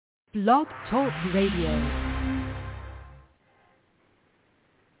Blog Talk Radio.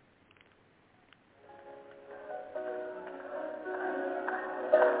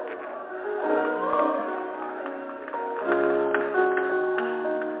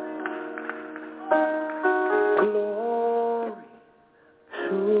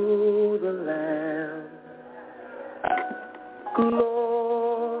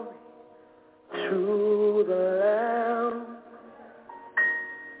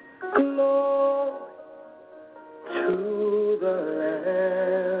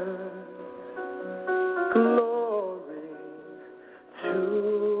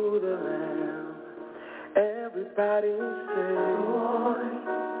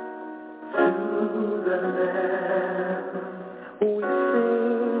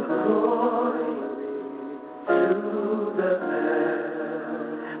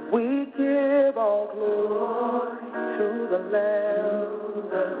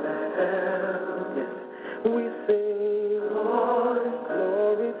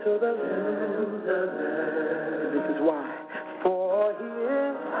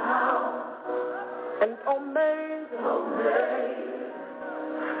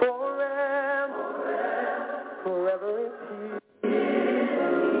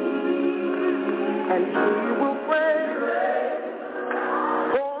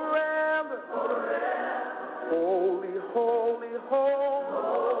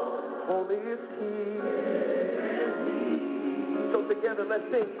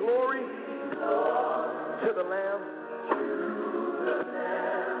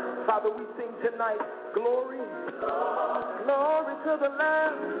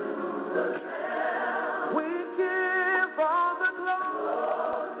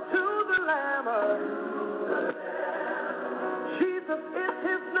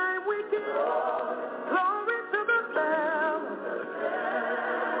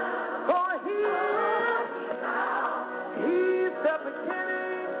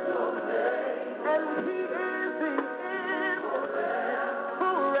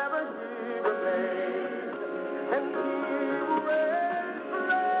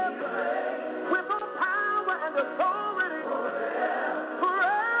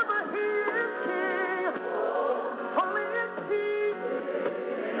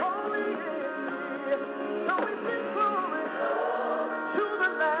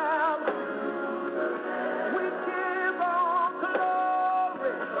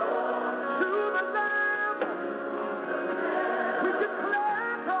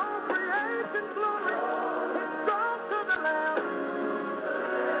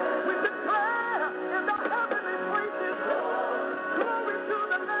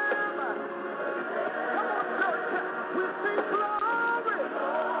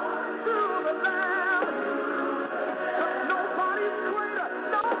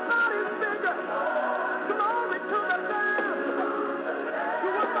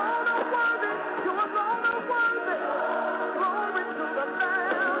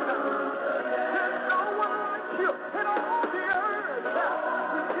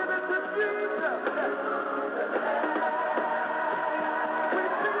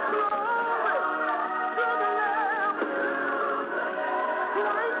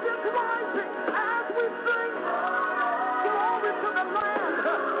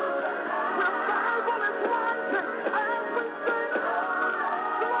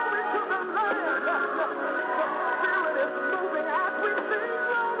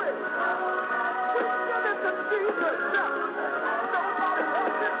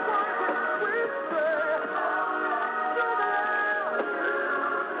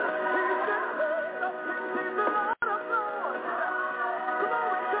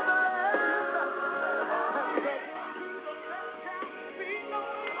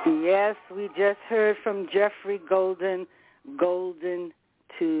 Yes, we just heard from Jeffrey Golden, Golden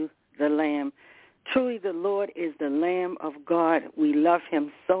to the Lamb. Truly, the Lord is the Lamb of God. We love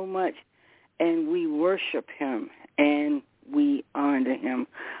him so much, and we worship him, and we honor him.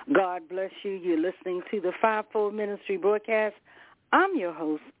 God bless you. You're listening to the Fivefold Ministry broadcast. I'm your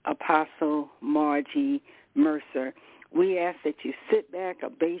host, Apostle Margie Mercer. We ask that you sit back,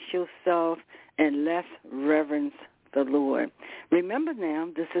 abase yourself, and let's reverence the Lord. Remember now,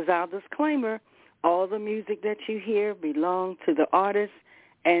 this is our disclaimer. All the music that you hear belongs to the artist,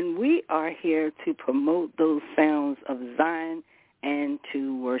 and we are here to promote those sounds of Zion and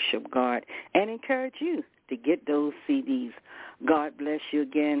to worship God and encourage you to get those CDs. God bless you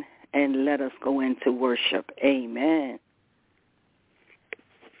again, and let us go into worship. Amen.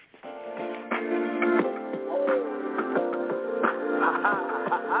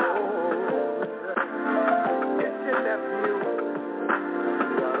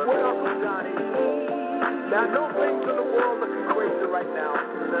 Well, Now, I know things in the world looking crazy right now,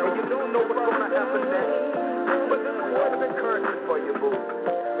 and you don't know what's going to happen next. But there's a word of encouragement for you, boo.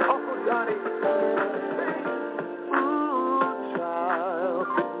 Uncle Johnny. Ooh, child,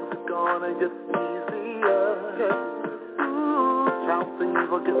 things are gonna get easier. Ooh, child,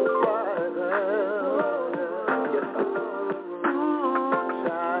 things will get brighter. Ooh,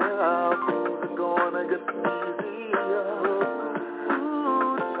 child, things are gonna get easier.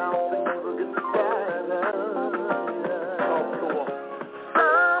 Ooh, child, things will get brighter.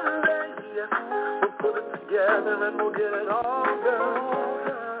 Someday, we'll put it together and we'll get it all done.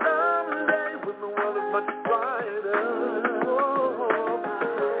 Someday, when the world is much brighter.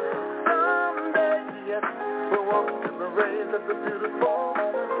 Someday, we'll walk in the rays of the beautiful.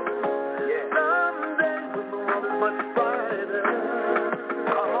 Someday, when the world is much brighter.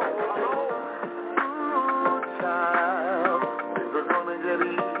 Come on. Ooh, child, things are gonna get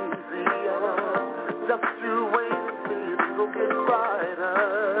easier. Just you wait and see, things will get brighter.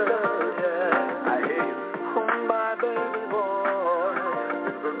 Yeah, I hear you. Oh, my baby boy,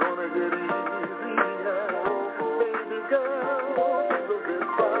 things are gonna get easier. Baby girl, things will get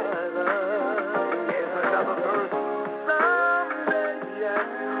brighter. Here's another verse. Someday,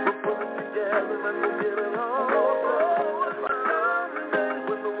 we'll put it together and we'll get it all. Someday,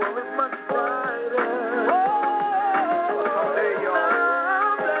 when the world is much brighter. Someday, y'all.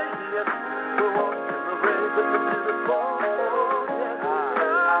 Someday, we'll walk in the rays of the beautiful.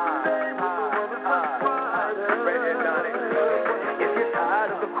 Someday, when the world is much brighter. Right here, Donnie. If you're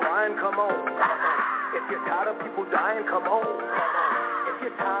tired of the crying, come on. If you're tired of people dying, come on. If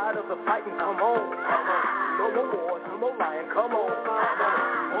you're tired of the fighting, come on. No more wars, no more lying, come on.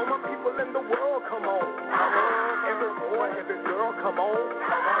 All my people in the world, come on. Every boy, every girl, come on.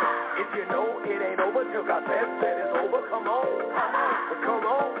 If you know it ain't over till God says that it's over, come on. Come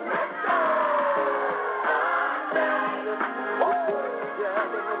on. Let's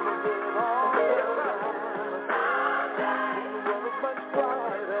go.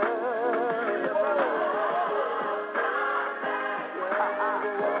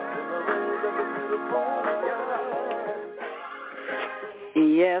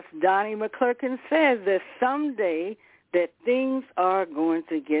 Yes, Donnie McClurkin says that someday that things are going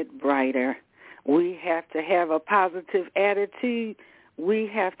to get brighter. We have to have a positive attitude. We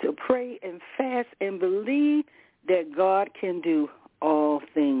have to pray and fast and believe that God can do all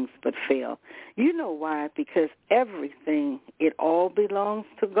things but fail. You know why? Because everything, it all belongs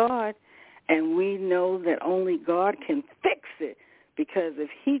to God, and we know that only God can fix it, because if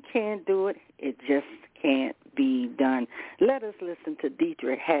he can't do it, it just can't be done. Let us listen to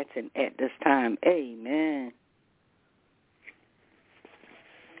Dietrich Hatton at this time. Amen.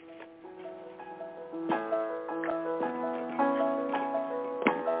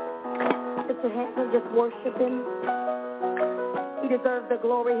 Mr. Hatton, just worship him. He deserves the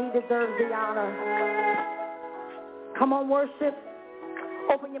glory. He deserves the honor. Come on, worship.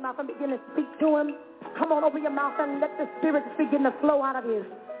 Open your mouth and begin to speak to him. Come on, open your mouth and let the Spirit begin to flow out of you.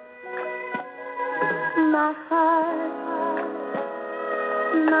 My heart,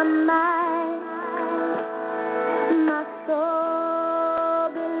 my mind, my soul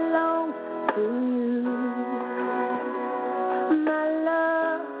belongs to you. My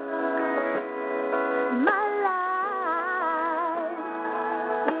love, my life,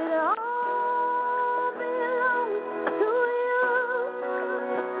 it all belongs to you.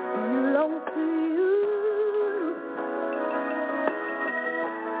 Belongs to you.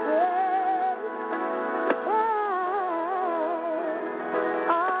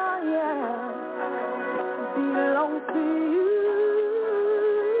 Belongs to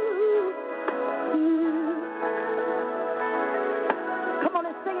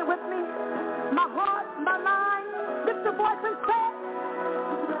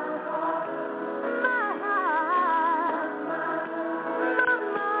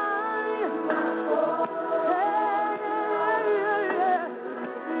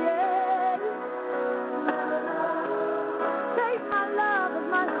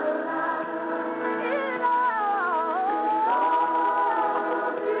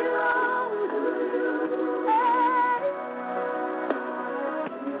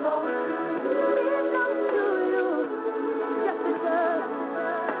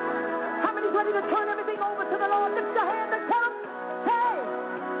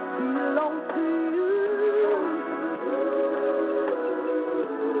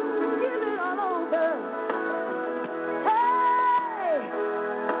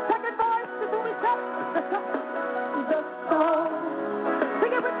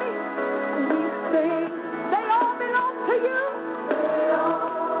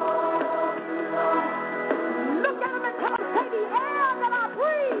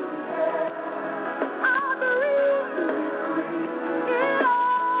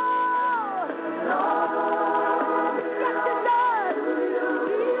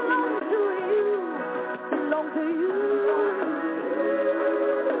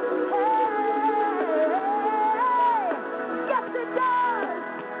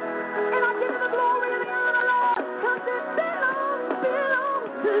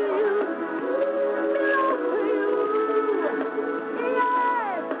to you. Belongs to you.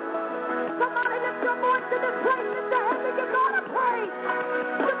 Yes. Somebody lift your voice in this place and say, hey, you're going to praise.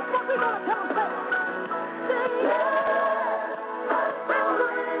 This is what we're going to tell them. Say, yes.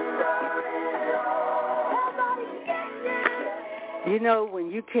 You know,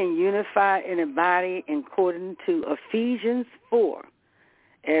 when you can unify in a body according to Ephesians 4,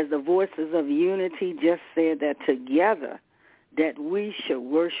 as the Voices of Unity just said that together, that we should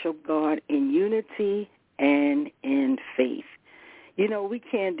worship God in unity and in faith. You know, we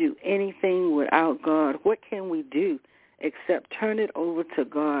can't do anything without God. What can we do except turn it over to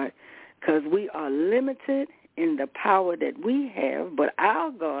God? Because we are limited in the power that we have, but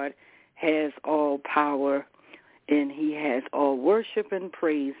our God has all power, and he has all worship and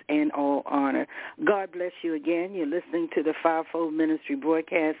praise and all honor. God bless you again. You're listening to the Fivefold Ministry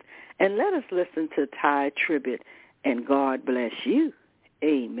broadcast, and let us listen to Ty Tribbett, and God bless you.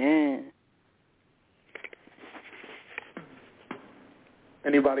 Amen.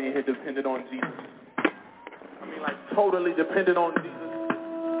 Anybody in here dependent on Jesus? I mean, like totally dependent on Jesus.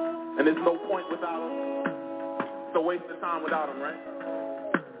 And there's no point without him. It's a waste of time without him, right?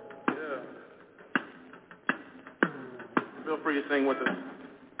 Yeah. Feel free to sing with us.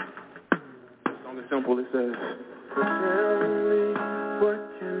 The song is simple. It says, so tell me, what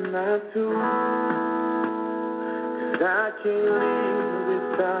can I do? 'Cause I can't live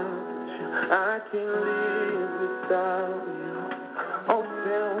without you. I can't live without you. Oh,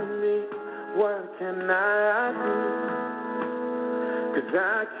 tell me, what can I do? 'Cause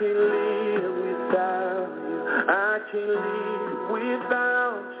I can't live without you. I can't live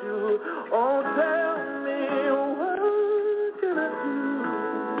without you. Oh, tell me, what can I do?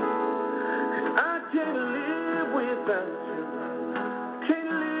 'Cause I can't live without you.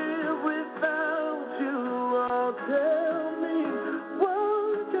 Can't live without you. Oh, tell me,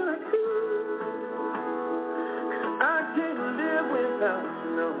 what can I do? 'Cause I can't live without you.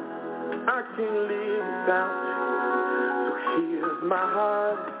 No, I can't live without you. So here's my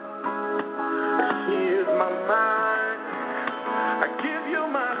heart. Here's my mind. I give you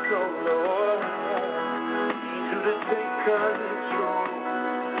my soul, Lord. Need you to take control.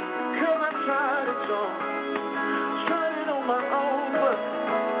 'Cause I tried it all. Tried it on my own, but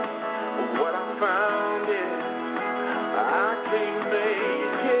what I found is I can't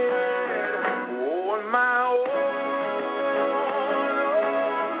make it on my own.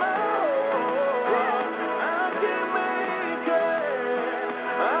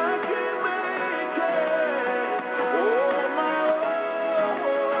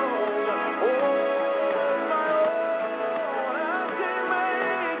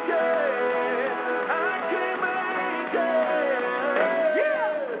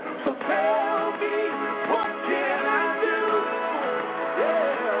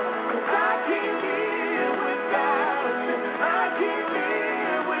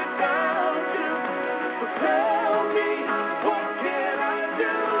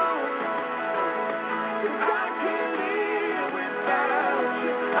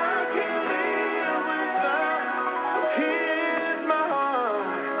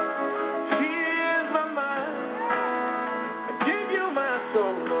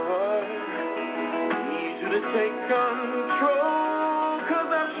 Take control, 'cause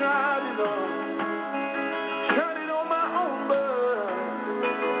I've tried it all. Tried it on my own, but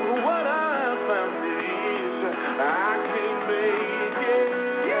what I found is I can't make it.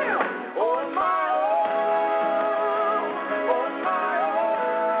 Yeah, on my own, on my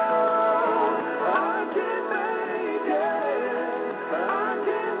own. I can't make it. I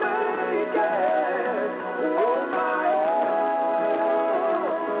can't make it. On my own,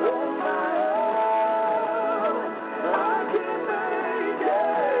 on my own.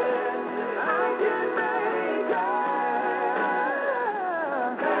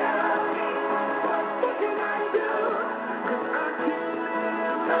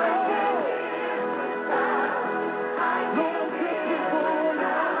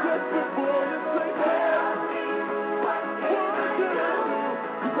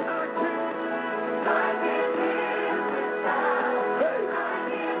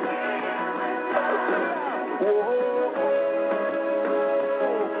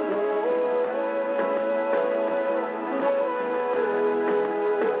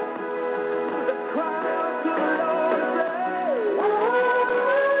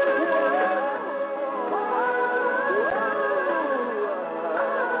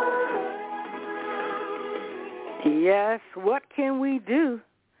 Yes, what can we do?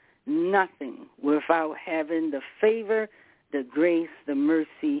 Nothing without having the favor, the grace, the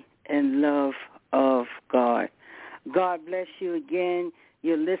mercy, and love of God. God bless you again.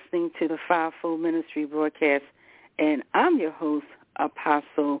 You're listening to the Fivefold Ministry broadcast, and I'm your host,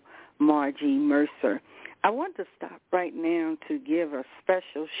 Apostle Margie Mercer. I want to stop right now to give a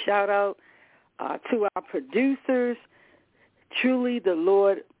special shout-out to our producers. Truly, the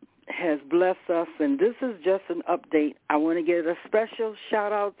Lord has blessed us, and this is just an update. I want to give a special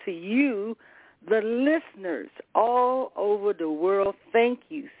shout-out to you, the listeners all over the world. Thank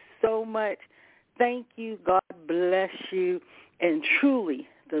you so much. Thank you. God bless you. And truly,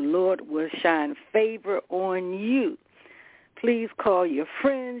 the Lord will shine favor on you. Please call your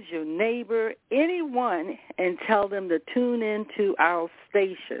friends, your neighbor, anyone, and tell them to tune into our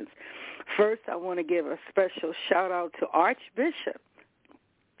stations. First, I want to give a special shout-out to Archbishop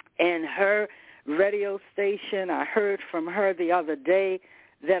and her radio station. I heard from her the other day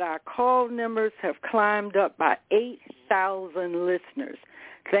that our call numbers have climbed up by 8,000 listeners.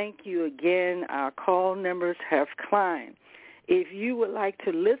 Thank you again. Our call numbers have climbed. If you would like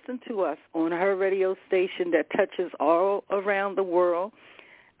to listen to us on her radio station that touches all around the world,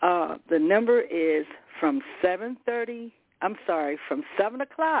 the number is from 7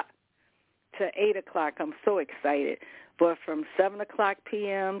 o'clock to 8 o'clock. I'm so excited. But from 7 o'clock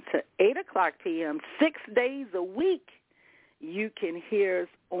p.m. to 8 o'clock p.m., 6 days a week, you can hear us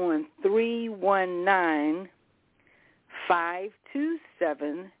on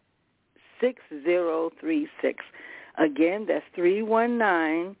 319-527-6036. Again, that's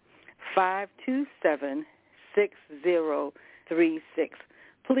 319-527-6036.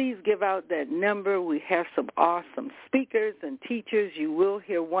 Please give out that number. We have some awesome speakers and teachers. You will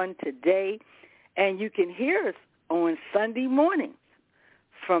hear one today. And you can hear us on Sunday mornings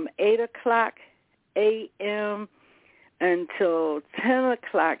from 8 o'clock a.m. until 10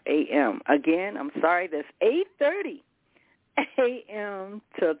 o'clock a.m. Again, I'm sorry, that's 8:30 a.m.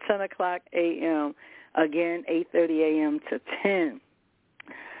 till 10 o'clock a.m. Again, 8:30 a.m. to 10.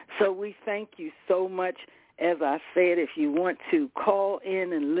 So we thank you so much. As I said, if you want to call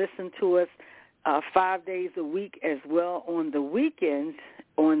in and listen to us 5 days a week as well on the weekends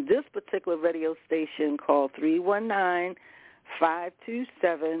on this particular radio station, call 319-527-6036.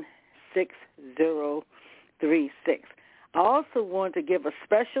 I also want to give a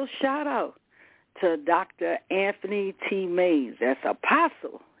special shout-out to Dr. Anthony T. Mays. That's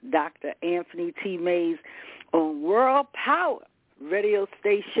Apostle Dr. Anthony T. Mays on World Power radio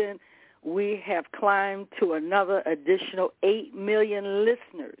station. We have climbed to another additional 8 million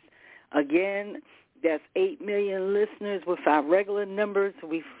listeners. Again, that's 8 million listeners with our regular numbers.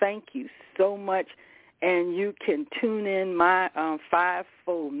 We thank you so much. And you can tune in my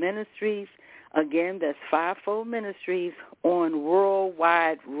Fivefold Ministries. Again, that's Fivefold Ministries on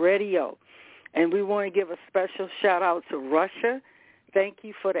Worldwide Radio. And we want to give a special shout-out to Russia. Thank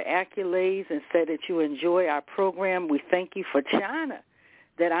you for the accolades and say that you enjoy our program. We thank you for China,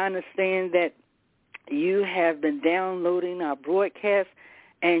 that I understand that you have been downloading our broadcast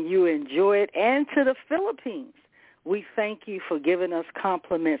and you enjoy it, and to the Philippines. We thank you for giving us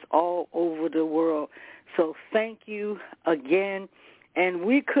compliments all over the world. So thank you again, and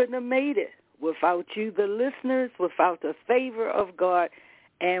we couldn't have made it without you, the listeners, without the favor of God,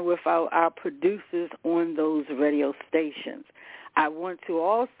 and without our producers on those radio stations. I want to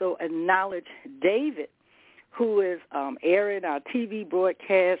also acknowledge David, who is airing our TV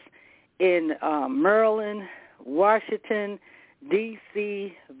broadcast in Maryland, Washington,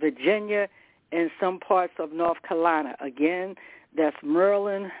 D.C., Virginia, and some parts of North Carolina. Again, that's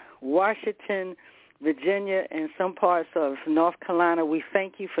Maryland, Washington, Virginia, and some parts of North Carolina. We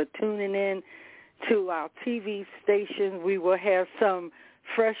thank you for tuning in to our TV station. We will have some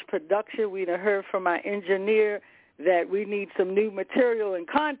fresh production. We heard from our engineer that we need some new material and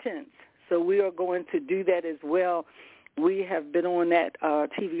content, so we are going to do that as well. We have been on that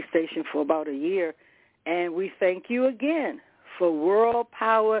TV station for about a year, and we thank you again for World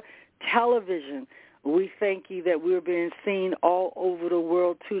Power Television. We thank you that we're being seen all over the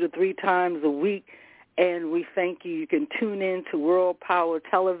world 2 to 3 times a week, and we thank you. You can tune in to World Power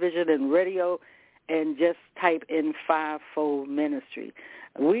Television and radio and just type in Fivefold Ministry.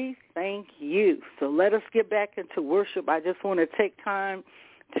 We thank you. So let us get back into worship. I just want to take time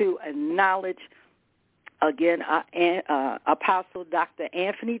to acknowledge, again, Apostle Dr.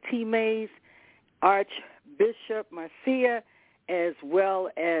 Anthony T. Mays, Archbishop Marcia, as well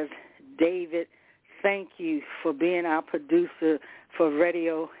as David. Thank you for being our producer for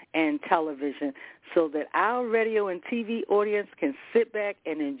radio and television so that our radio and TV audience can sit back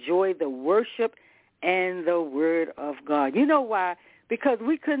and enjoy the worship and the Word of God. You know why? Because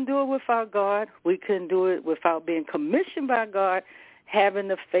we couldn't do it without God. We couldn't do it without being commissioned by God, having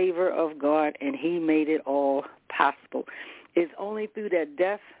the favor of God, and He made it all possible. It's only through that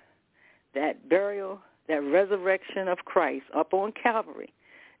death, that burial, that resurrection of Christ up on Calvary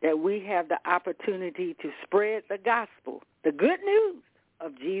that we have the opportunity to spread the gospel, the good news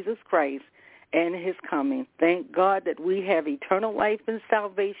of Jesus Christ and his coming. Thank God that we have eternal life and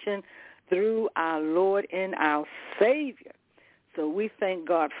salvation through our Lord and our Savior. So we thank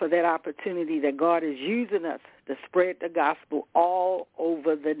God for that opportunity that God is using us to spread the gospel all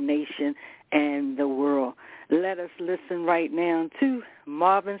over the nation and the world. Let us listen right now to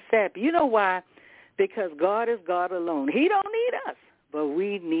Marvin Sapp. You know why? Because God is God alone. He don't need us, but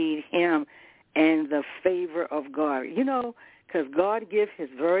we need him and the favor of God. You know, because God gives his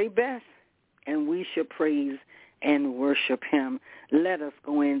very best, and we should praise and worship him. Let us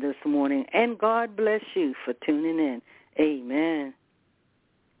go in this morning, and God bless you for tuning in. Amen.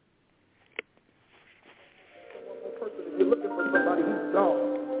 If you're looking for somebody, he's gone,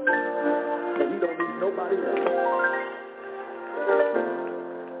 and he don't need nobody else.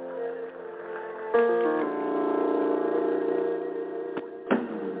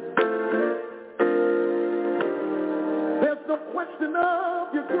 There's no question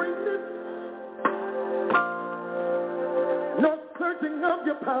of your greatness, no searching of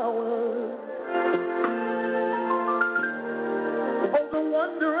your power. Oh, the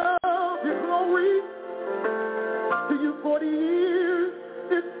wonder of your glory. To you 40 years,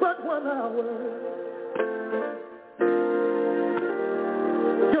 it's but 1 hour.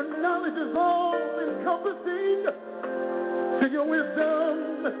 Your knowledge is all-encompassing. To your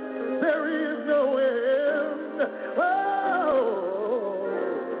wisdom, there is no end. Oh,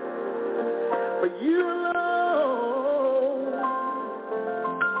 but you alone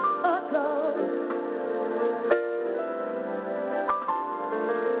are God.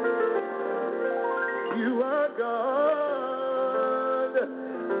 You are God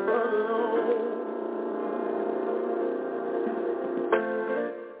alone.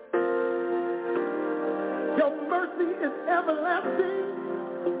 Your mercy is everlasting.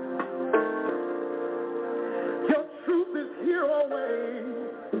 Your truth is here always.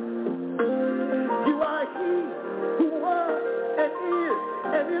 You are he who was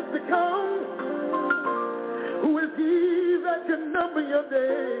and is to come. Who is he that can number your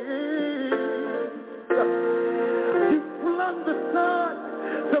days? You flung the sun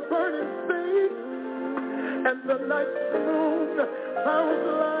to burn in space, and the night moon found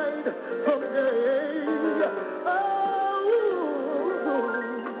light from day. Oh,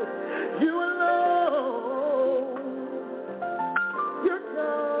 you alone, you're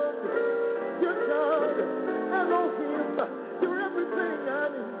God, Elohim, you're everything I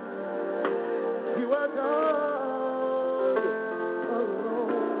need. You are God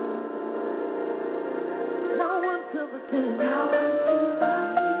alone. Now unto the King,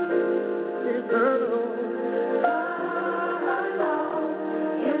 eternal,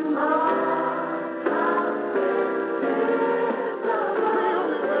 in my time, the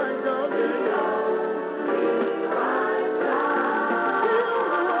only right God,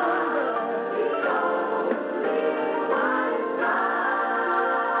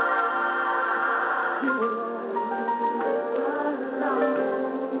 you alone,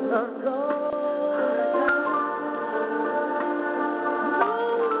 our God.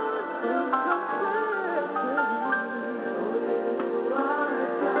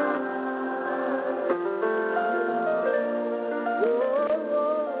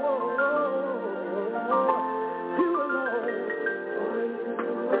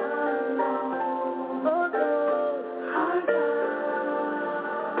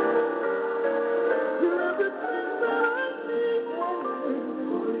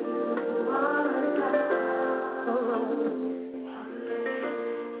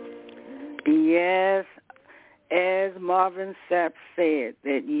 Yes, as Marvin Sapp said,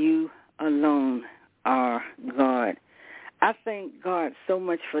 that you alone are God. I thank God so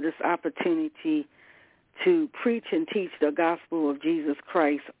much for this opportunity to preach and teach the gospel of Jesus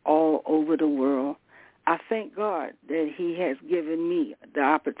Christ all over the world. I thank God that he has given me the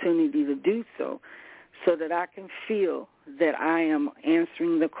opportunity to do so that I can feel that I am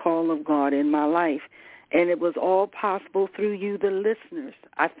answering the call of God in my life. And it was all possible through you, the listeners.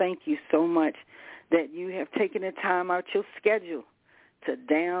 I thank you so much that you have taken the time out your schedule to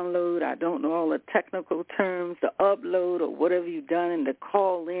download, I don't know all the technical terms, to upload or whatever you've done, and to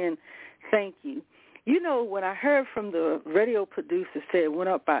call in. Thank you. You know, when I heard from the radio producer say it went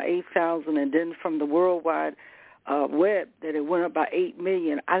up by 8,000, and then from the worldwide web that it went up by 8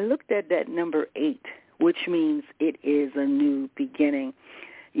 million, I looked at that number 8, which means it is a new beginning.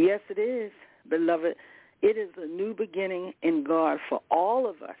 Yes, it is, beloved. It is a new beginning in God for all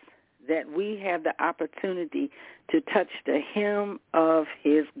of us that we have the opportunity to touch the hem of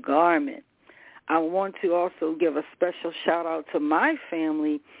his garment. I want to also give a special shout-out to my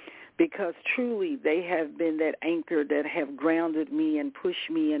family because truly they have been that anchor that have grounded me and pushed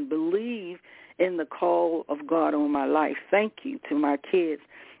me and believe in the call of God on my life. Thank you to my kids.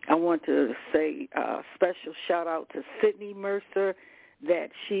 I want to say a special shout-out to Sydney Mercer,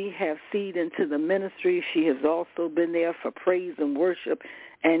 that she has seed into the ministry. She has also been there for praise and worship,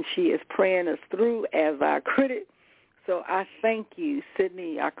 and she is praying us through as our critic. So I thank you,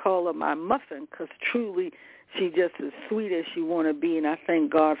 Sydney. I call her my muffin because truly she just as sweet as she want to be, and I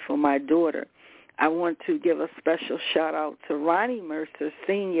thank God for my daughter. I want to give a special shout-out to Ronnie Mercer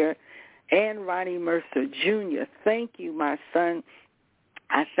Sr. and Ronnie Mercer Jr. Thank you, my son.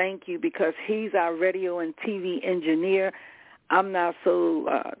 I thank you because he's our radio and TV engineer. I'm not so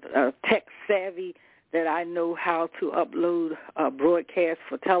tech savvy that I know how to upload a broadcast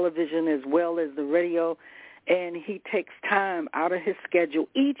for television as well as the radio, and he takes time out of his schedule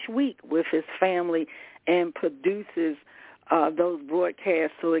each week with his family and produces those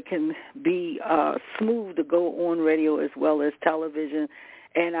broadcasts so it can be smooth to go on radio as well as television.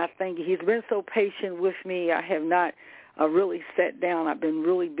 And I think he's been so patient with me. I have not really sat down. I've been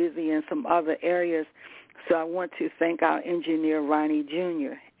really busy in some other areas. So I want to thank our engineer, Ronnie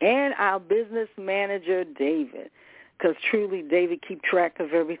Jr., and our business manager, David, because truly David keeps track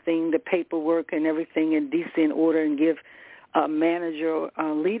of everything, the paperwork and everything in decent order, and give manager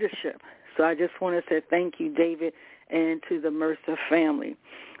leadership. So I just want to say thank you, David, and to the Mercer family.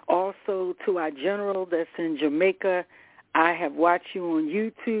 Also to our general that's in Jamaica, I have watched you on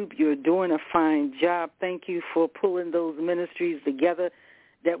YouTube. You're doing a fine job. Thank you for pulling those ministries together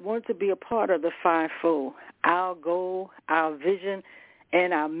that want to be a part of the fivefold. Our goal, our vision,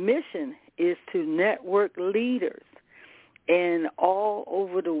 and our mission is to network leaders and all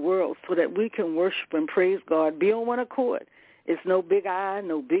over the world so that we can worship and praise God, be on one accord. It's no big I,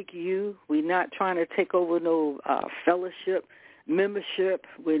 no big you. We're not trying to take over no fellowship, membership.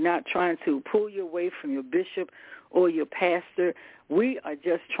 We're not trying to pull you away from your bishop or your pastor. We are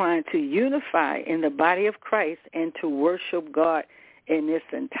just trying to unify in the body of Christ and to worship God in its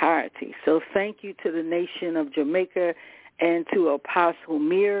entirety. So thank you to the nation of Jamaica and to Apostle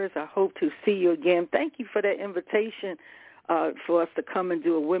Mears. I hope to see you again. Thank you for that invitation for us to come and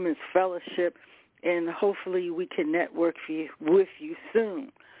do a women's fellowship, and hopefully we can network with you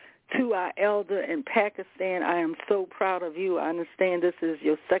soon. To our elder in Pakistan, I am so proud of you. I understand this is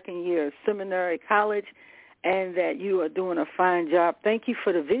your second year of seminary college and that you are doing a fine job. Thank you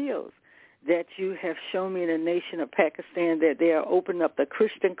for the videos that you have shown me in the nation of Pakistan, that they are opening up the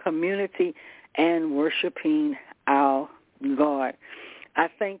Christian community and worshiping our God. I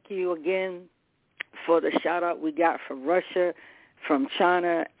thank you again for the shout-out we got from Russia, from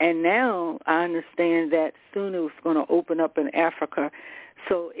China, and now I understand that soon it's going to open up in Africa.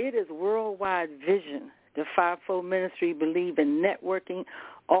 So it is worldwide vision. The Fivefold Ministry believe in networking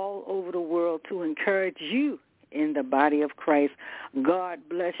all over the world to encourage you in the body of Christ. God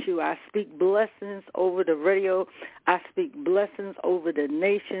bless you. I speak blessings over the radio. I speak blessings over the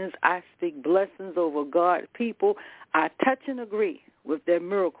nations. I speak blessings over God's people. I touch and agree with their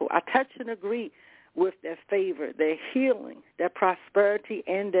miracle. I touch and agree with their favor, their healing, their prosperity,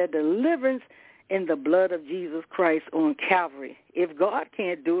 and their deliverance in the blood of Jesus Christ on Calvary. If God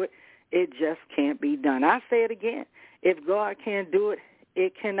can't do it, it just can't be done. I say it again. If God can't do it,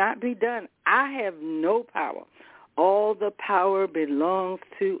 it cannot be done. I have no power. All the power belongs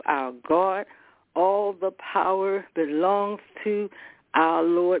to our God. All the power belongs to our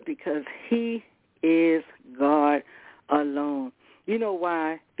Lord because he is God alone. You know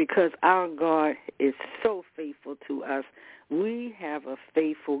why? Because our God is so faithful to us. We have a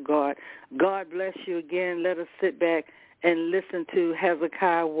faithful God. God bless you again. Let us sit back and listen to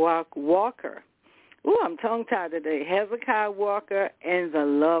Hezekiah Walker. Ooh, I'm tongue-tied today. Hezekiah Walker and the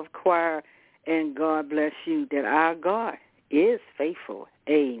Love Choir. And God bless you that our God is faithful.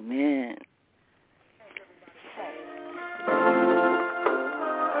 Amen.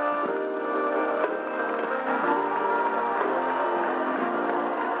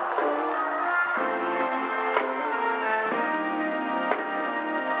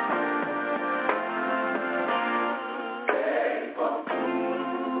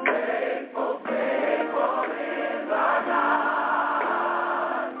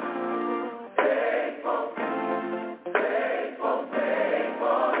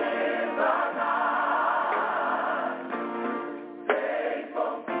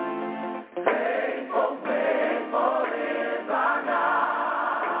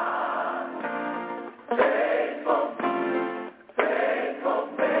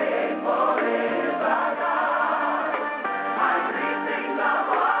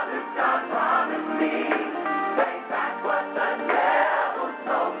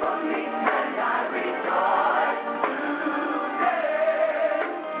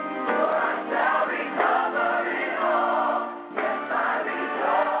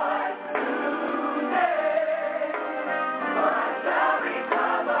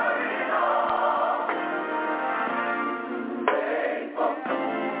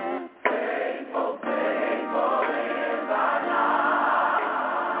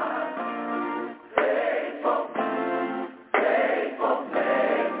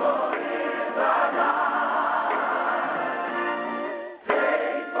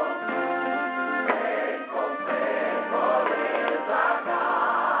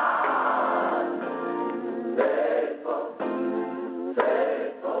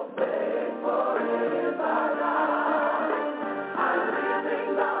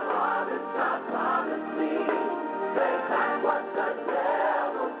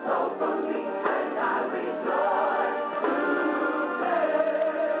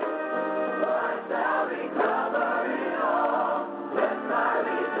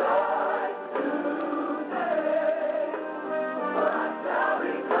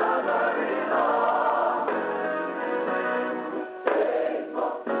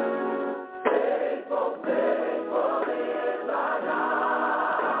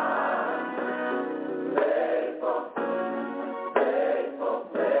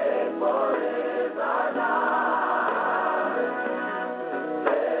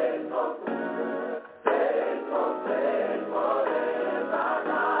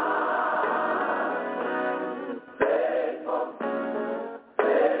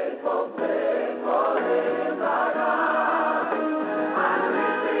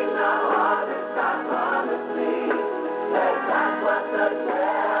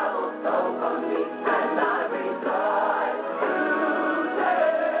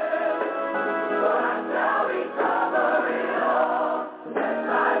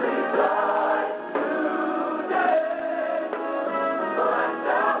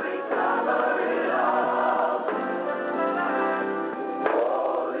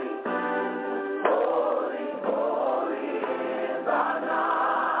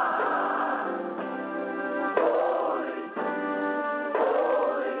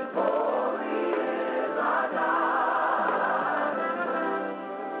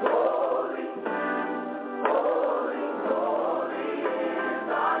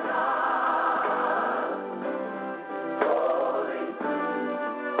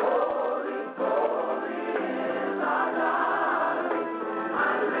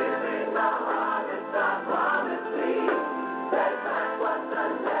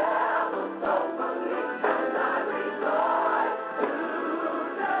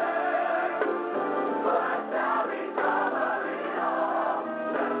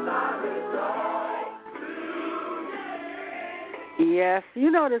 Yes,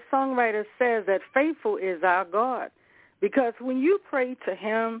 you know, the songwriter says that faithful is our God, because when you pray to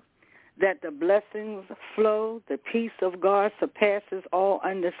him, that the blessings flow, the peace of God surpasses all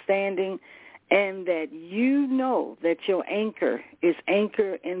understanding, and that you know that your anchor is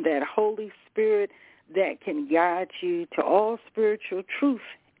anchored in that Holy Spirit that can guide you to all spiritual truth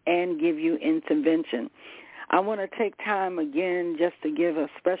and give you intervention. I want to take time again just to give a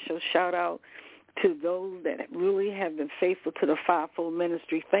special shout-out to those that really have been faithful to the fivefold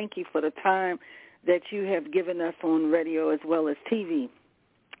ministry. Thank you for the time that you have given us on radio as well as TV.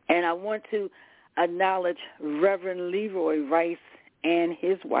 And I want to acknowledge Reverend Leroy Rice and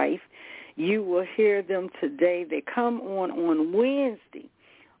his wife. You will hear them today. They come on Wednesday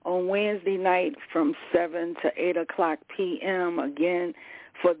night from 7 to 8 o'clock p.m. Again,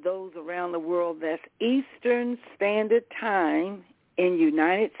 for those around the world, that's Eastern Standard Time in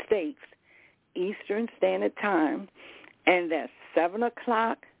United States, Eastern Standard Time, and that's 7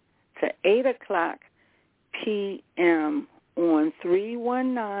 o'clock to 8 o'clock p.m. on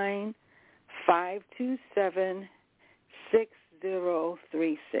 319-527-6036.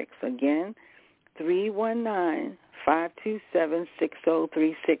 Again, 319-527-6036.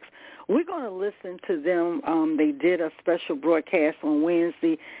 We're going to listen to them. They did a special broadcast on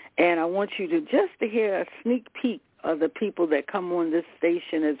Wednesday, and I want you to just to hear a sneak peek of the people that come on this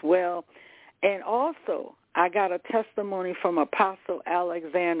station as well. And also, I got a testimony from Apostle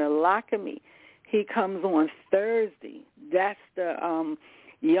Alexander Lockamy. He comes on Thursday. That's the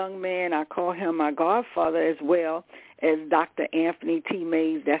young man, I call him my godfather as well as Dr. Anthony T.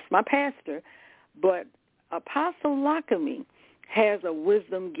 Mays. That's my pastor. But Apostle Lockamy has a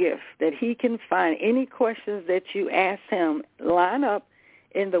wisdom gift that he can find any questions that you ask him, line up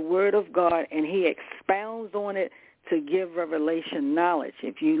in the Word of God, and he expounds on it to give revelation knowledge.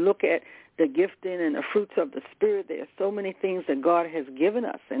 If you look at the gifting and the fruits of the Spirit, there are so many things that God has given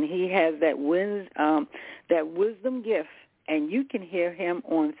us, and he has that wisdom gift, and you can hear him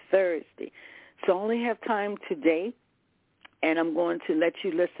on Thursday. So I only have time today, and I'm going to let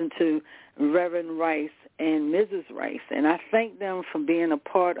you listen to Reverend Rice and Mrs. Rice, and I thank them for being a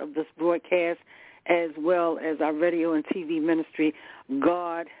part of this broadcast as well as our radio and TV ministry.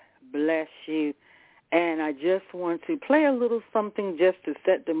 God bless you. And I just want to play a little something just to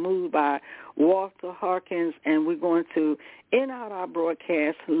set the mood by Walter Harkins, and we're going to end out our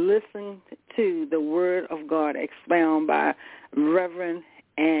broadcast listening to the Word of God expound by Reverend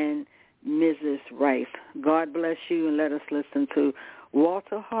and Mrs. Rice. God bless you, and let us listen to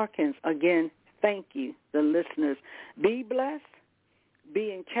Walter Harkins. Again, thank you, the listeners. Be blessed,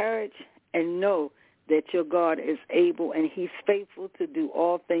 be encouraged, and know that your God is able and he's faithful to do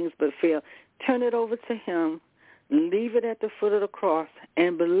all things but fail. Turn it over to him, leave it at the foot of the cross,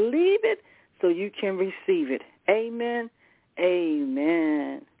 and believe it so you can receive it. Amen.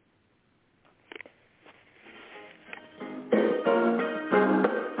 Amen.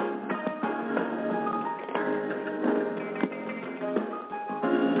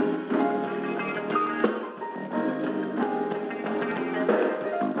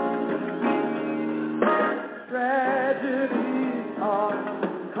 Tragedies are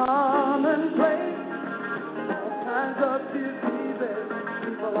commonplace. All kinds of diseases,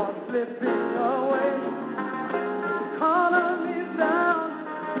 people are slipping away. Economy's down,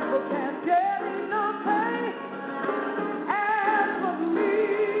 people can't get enough pay. As for me,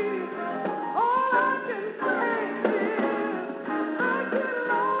 all I can say is thank you,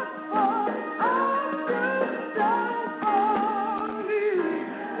 Lord, for all you've done for me.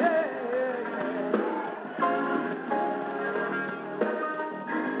 Yeah.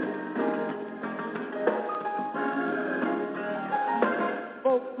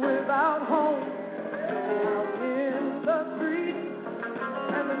 Folks without home, out in the street,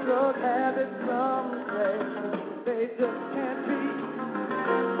 and the drug habits some say they just can't beat.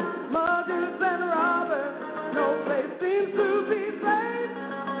 Muggers and robbers, no place seems to be safe,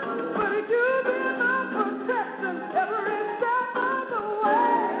 but you've been my protection every step of the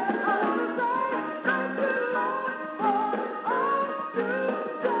way. I want to say thank you, Lord, for all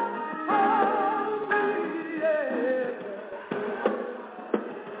you've done for me. Yeah.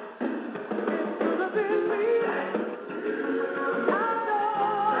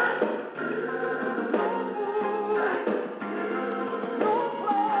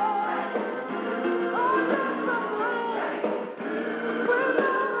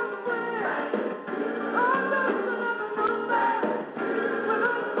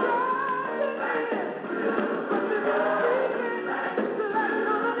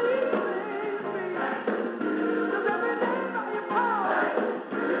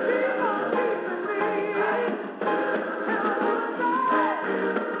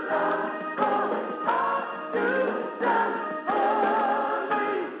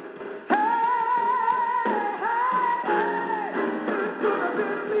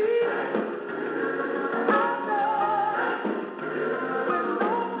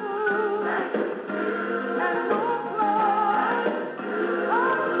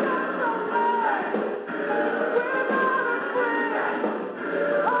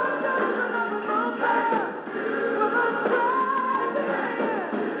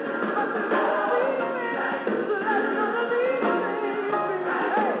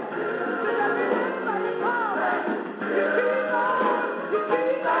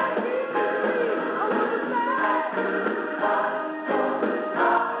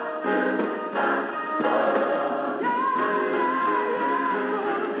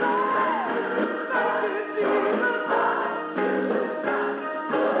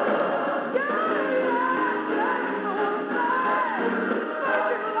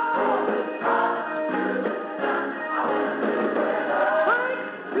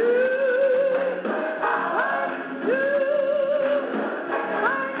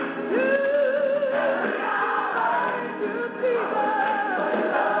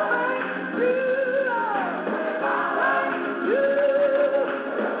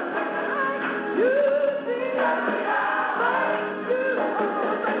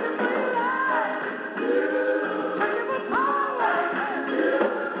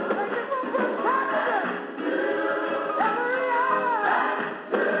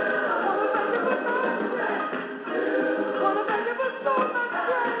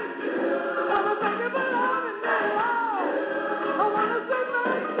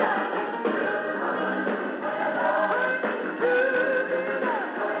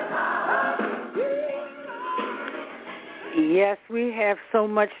 Yes, we have so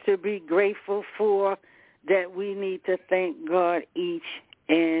much to be grateful for that we need to thank God each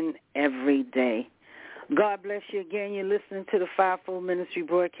and every day. God bless you again. You're listening to the Fivefold Ministry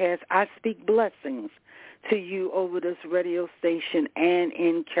broadcast. I speak blessings to you over this radio station and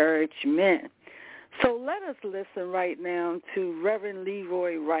encouragement. So let us listen right now to Reverend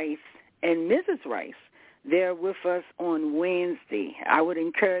Leroy Rice and Mrs. Rice. They're with us on Wednesday. I would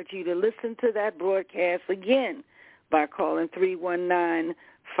encourage you to listen to that broadcast again by calling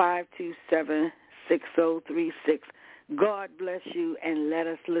 319-527-6036. God bless you, and let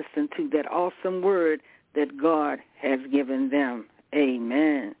us listen to that awesome word that God has given them.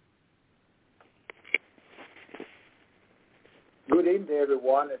 Amen. Good evening,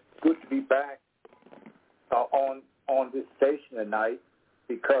 everyone. It's good to be back on this station tonight,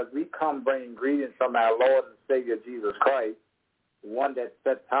 because we come bringing greetings from our Lord and Savior Jesus Christ, one that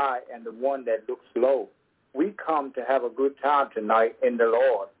sits high and the one that looks low. We come to have a good time tonight in the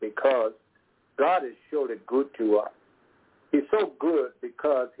Lord, because God is surely good to us. He's so good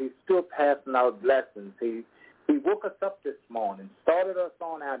because he's still passing out blessings. He woke us up this morning, started us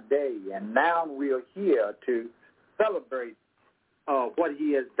on our day, and now we are here to celebrate what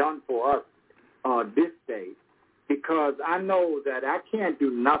he has done for us this day, because I know that I can't do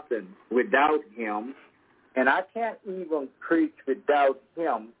nothing without him, and I can't even preach without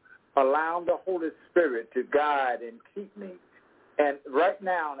him allowing the Holy Spirit to guide and keep me. And right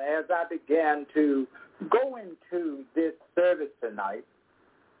now, as I began to go into this service tonight,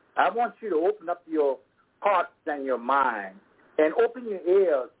 I want you to open up your hearts and your mind and open your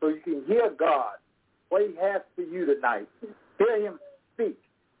ears so you can hear God, what he has for you tonight. Hear him speak.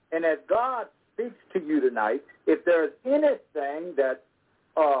 And as God speaks to you tonight, if there is anything that's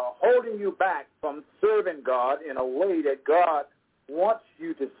holding you back from serving God in a way that God wants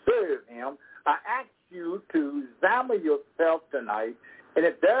you to serve him, I ask you to examine yourself tonight, and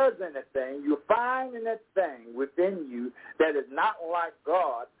if there's anything you find in that thing within you that is not like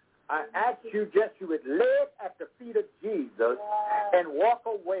God, I ask you just you would lay it at the feet of Jesus and walk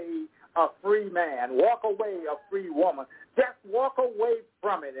away a free man, walk away a free woman. Just walk away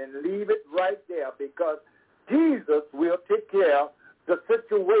from it and leave it right there, because Jesus will take care of the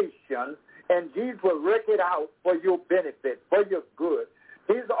situation, and Jesus will work it out for your benefit, for your good.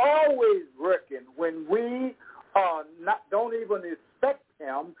 He's always working. When we don't even expect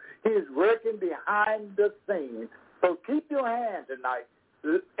him, he's working behind the scenes. So keep your hand tonight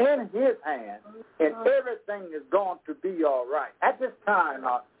in his hand, and everything is going to be all right. At this time,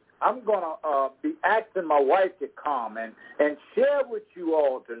 I'm going to be asking my wife to come and share with you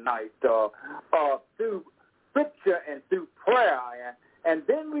all tonight through scripture and through prayer, and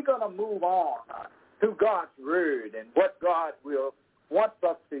then we're going to move on to God's word and what God wants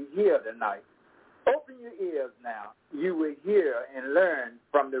us to hear tonight. Open your ears now. You will hear and learn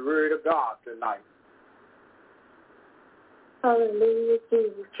from the word of God tonight. Hallelujah,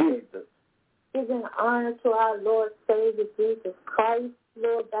 Jesus. Jesus. Give an honor to our Lord Savior Jesus Christ.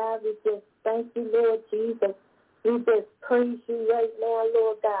 Lord God, we just thank you, Lord Jesus. We just praise you right now,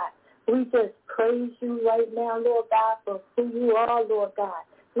 Lord God. We just praise you right now, Lord God, for who you are, Lord God.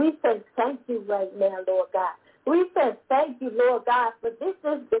 We say thank you right now, Lord God. We say thank you, Lord God, for this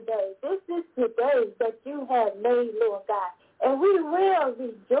is the day. This is the day that you have made, Lord God. And we will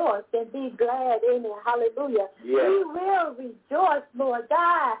rejoice and be glad in it. Hallelujah. Yes. We will rejoice, Lord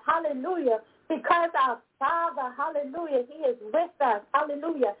God. Hallelujah. Because our Father, hallelujah, he is with us.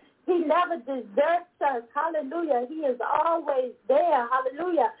 Hallelujah. He never deserts us. Hallelujah. He is always there.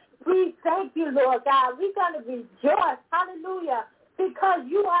 Hallelujah. We thank you, Lord God. We're going to rejoice. Hallelujah. Because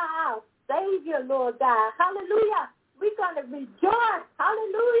you are our Savior, Lord God. Hallelujah. We're going to rejoice.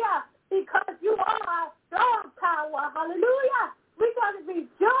 Hallelujah. Because you are our strong power. Hallelujah. We're going to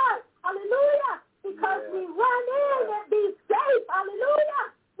rejoice. Hallelujah. Because we run in and be safe. Hallelujah.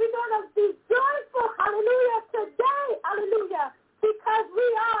 We're going to be joyful. Hallelujah. Today. Hallelujah. Because we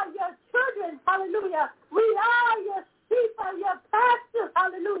are your children. Hallelujah. We are your sheep and your pastors.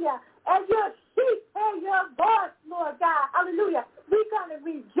 Hallelujah. And your sheep hear your voice, Lord God. Hallelujah. We're going to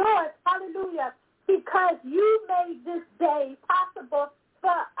rejoice. Hallelujah. Because you made this day possible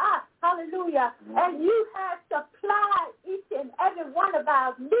for us. Hallelujah. And you have supplied each and every one of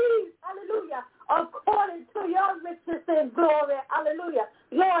our needs. Hallelujah. According to your riches and glory. Hallelujah.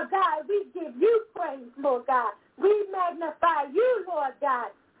 Lord God, we give you praise, Lord God. We magnify you, Lord God.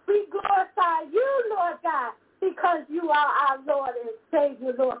 We glorify you, Lord God, because you are our Lord and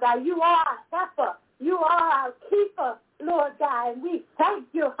Savior, Lord God. You are our helper. You are our keeper, Lord God. And we thank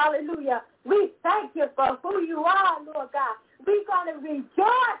you, hallelujah. We thank you for who you are, Lord God. We're going to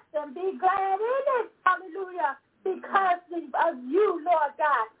rejoice and be glad in it, hallelujah, because of you, Lord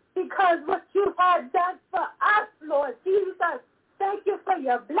God, because what you have done for us, Lord Jesus. Thank you for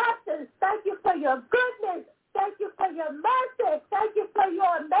your blessings. Thank you for your goodness. Thank you for your mercy. Thank you for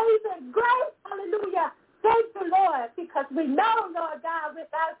your amazing grace, hallelujah. Thank you, Lord, because we know, Lord God,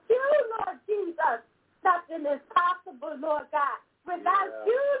 without you, Lord Jesus, nothing is possible, Lord God. Without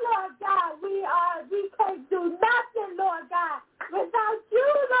you, Lord God, we can't do nothing, Lord God. Without you,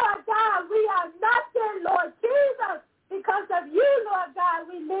 Lord God, we are nothing, Lord Jesus. Because of you, Lord God,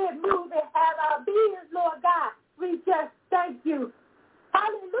 we live, move, and have our beings, Lord God. We just thank you.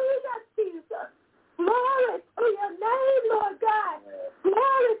 Hallelujah, Jesus. Glory to your name, Lord God.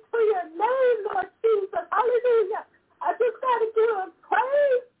 Glory to your name, Lord Jesus. Hallelujah. I just got to give him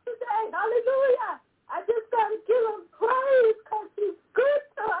praise today. Hallelujah. I just got to give him praise because he's good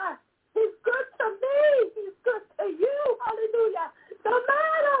to us. He's good to me. He's good to you. Hallelujah. No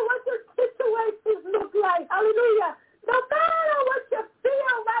matter what the situations look like. Hallelujah. No matter what you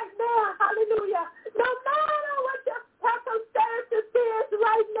feel right now. Hallelujah. No matter what your circumstances is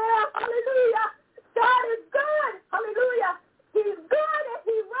right now. Hallelujah. God is good. Hallelujah. He's good and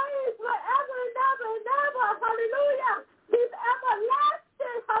he reigns forever and ever and ever. Hallelujah. He's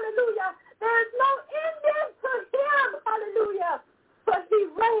everlasting. Hallelujah. There's no ending to him. Hallelujah. But he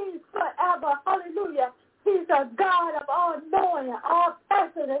reigns forever. Hallelujah. He's a God of all knowing, all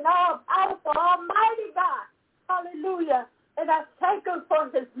present, and all powerful, almighty God. Hallelujah. And I thank him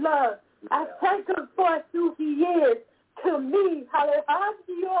for his love. I thank him for who he is to me.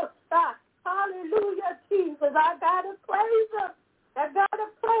 Hallelujah. Hallelujah, Jesus. I got to praise him. I got to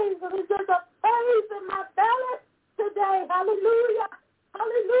praise him. It's just a praise in my belly today. Hallelujah.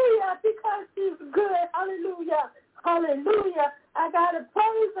 Hallelujah, because he's good. Hallelujah. Hallelujah. I got to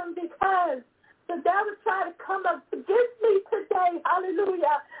praise him because the devil tried to come up against me today.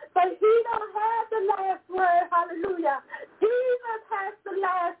 Hallelujah. But he don't have the last word. Hallelujah. Jesus has the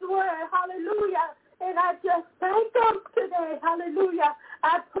last word. Hallelujah. And I just thank him today. Hallelujah.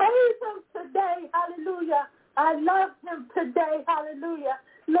 I praise him today. Hallelujah. I love him today. Hallelujah.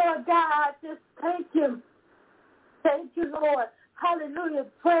 Lord God, I just thank you. Thank you, Lord. Hallelujah.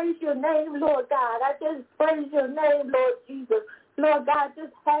 Praise your name, Lord God. I just praise your name, Lord Jesus. Lord God,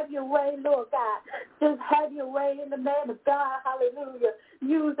 just have your way, Lord God. Just have your way in the man of God. Hallelujah.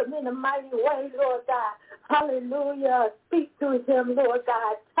 Use him in a mighty way, Lord God. Hallelujah. Speak to him, Lord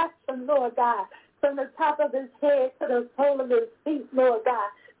God. Touch him, Lord God. From the top of his head to the sole of his feet, Lord God.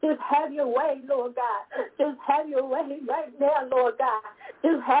 Just have your way, Lord God. Just have your way right now, Lord God.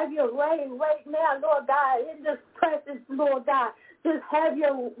 Just have your way right now, Lord God, in this presence, Lord God. Just have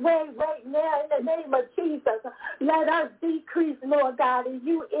your way right now in the name of Jesus. Let us decrease, Lord God, and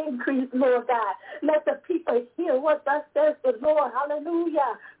you increase, Lord God. Let the people hear what thus says the Lord.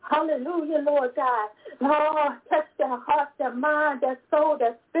 Hallelujah. Hallelujah, Lord God. Oh, touch their heart, their mind, their soul,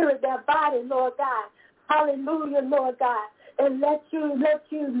 their spirit, their body, Lord God. Hallelujah, Lord God. And let you,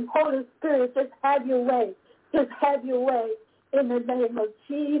 Holy Spirit, just have your way. Just have your way in the name of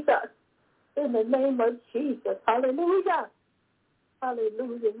Jesus. In the name of Jesus. Hallelujah.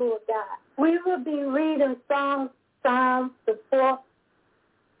 Hallelujah, Lord God. We will be reading Psalm 4.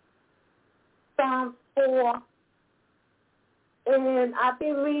 And I've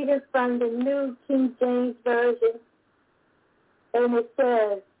been reading from the New King James Version. And it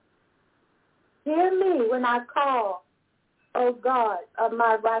says, hear me when I call, O God of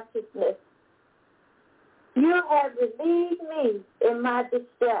my righteousness. You have relieved me in my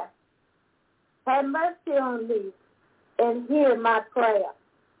distress. Have mercy on me and hear my prayer.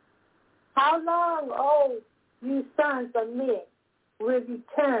 How long, O you sons of men, will you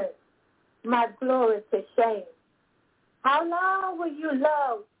turn my glory to shame? How long will you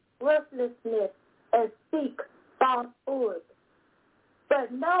love worthlessness and seek falsehood?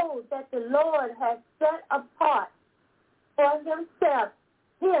 But know that the Lord has set apart for himself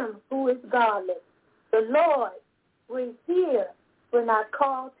him who is godly. The Lord will hear when I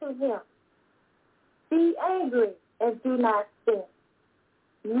call to him. Be angry and do not sin.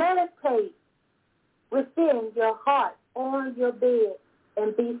 Meditate within your heart on your bed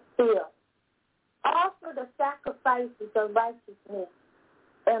and be still. Offer the sacrifices of righteousness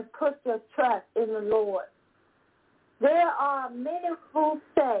and put your trust in the Lord. There are many who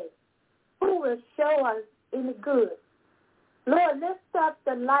say, who will show us any good? Lord, lift up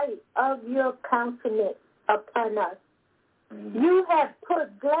the light of your countenance upon us. You have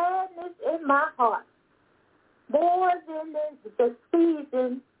put gladness in my heart, more than the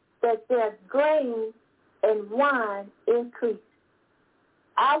season that their grain and wine increase.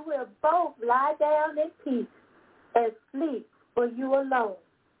 I will both lie down in peace and sleep for you alone.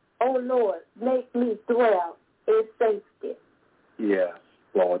 O Lord, make me dwell in safety. Yes,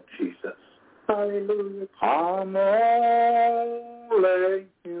 Lord Jesus. Hallelujah. I'm only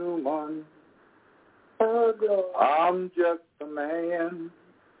human. Oh, Lord. I'm just a man.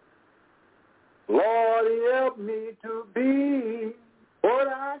 Lord, help me to be what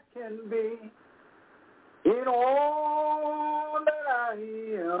I can be in all that I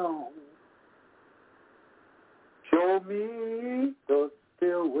am. Show me the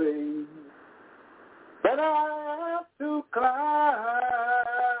still way that I have to climb.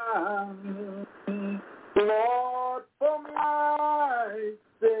 Lord, for my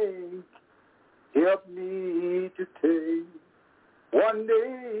sake, help me to take one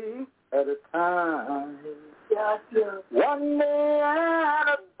day at a time. Yes, yes. One day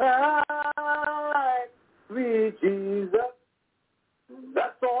at a time, sweet Jesus.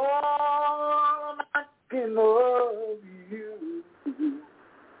 That's all I'm asking of you.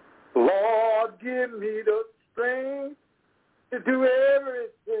 Lord, give me the strength to do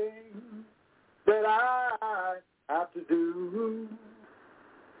everything that I have to do.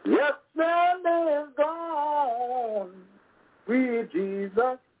 Yes, Sunday is gone, sweet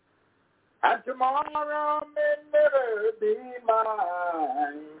Jesus, and tomorrow may never be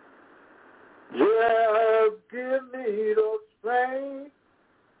mine. Just give me the strength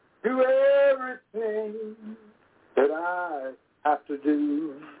to do everything that I have to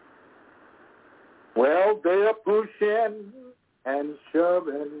do. Well, they are pushing and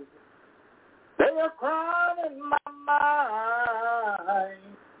shoving. They are crying in my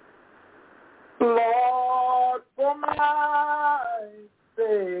mind. Lord, for my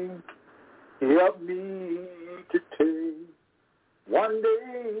sake, help me to take one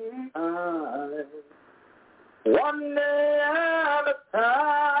day at a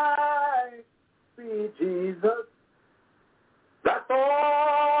time, sweet Jesus. That's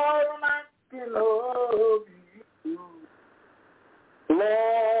all I'm asking of you.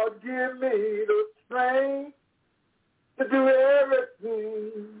 Lord, give me the strength to do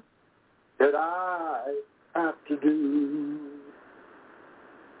everything that I have to do.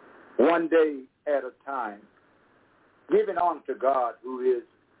 One day at a time, giving honor to God, who is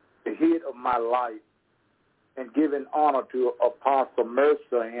the head of my life, and giving honor to Apostle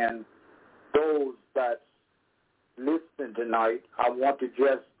Mercer and those that's listening tonight. I want to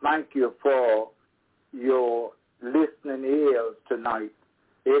just thank you for your listening ears tonight.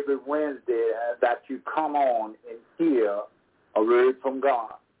 Every Wednesday that you come on and hear a word from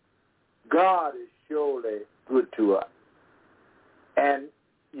God. God is surely good to us. And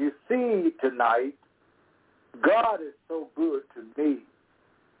you see tonight, God is so good to me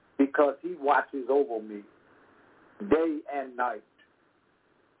because he watches over me day and night.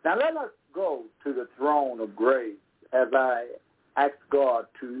 Now let us go to the throne of grace as I ask God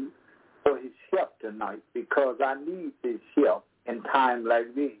for his help tonight, because I need his help in time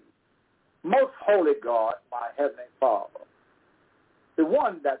like these. Most holy God, my heavenly Father, the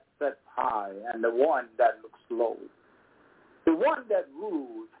one that sits high and the one that looks low, the one that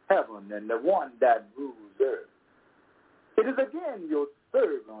rules heaven and the one that rules earth, It is again your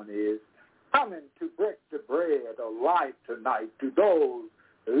servant is coming to break the bread of life tonight to those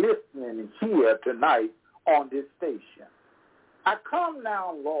listening here tonight on this station. I come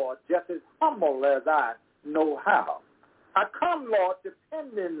now, Lord, just as humble as I know how. I come, Lord,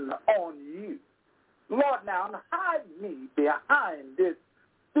 depending on you. Lord, now hide me behind this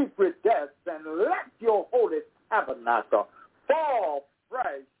secret desk and let your holy tabernacle fall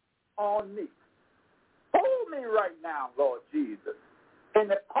fresh on me. Hold me right now, Lord Jesus, in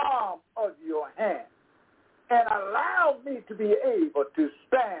the palm of your hand and allow me to be able to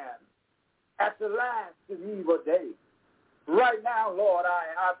stand at the last and evil day. Right now, Lord,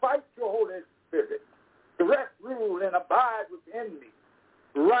 I invite your Holy Spirit to rest, rule, and abide within me.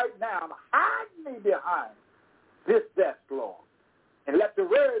 Right now, hide me behind this desk, Lord, and let the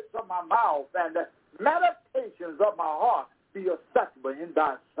words of my mouth and the meditations of my heart be acceptable in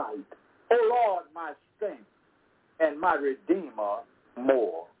thy sight. O Lord, my strength and my Redeemer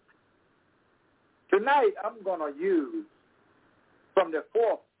more. Tonight, I'm going to use from the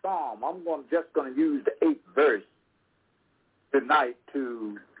 4th Psalm, just going to use the 8th verse tonight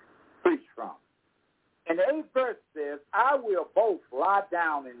to preach from. And the 8th verse says, I will both lie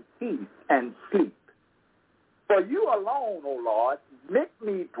down in peace and sleep. For you alone, O Lord, make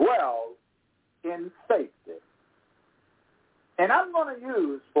me dwell in safety. And I'm going to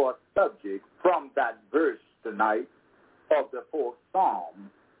use for a subject from that verse tonight of the 4th Psalm,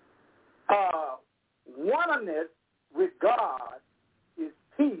 oneness with God is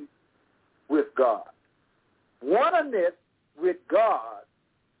peace with God. Oneness with God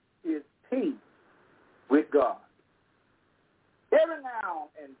is peace with God. Every now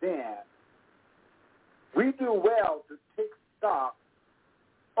and then, we do well to take stock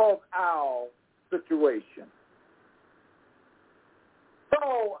of our situation.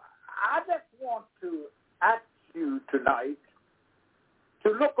 So I just want to ask you tonight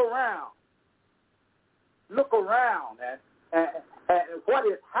to look around and what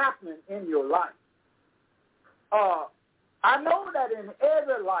is happening in your life. I know that in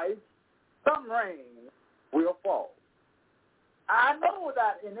every life, some rain will fall. I know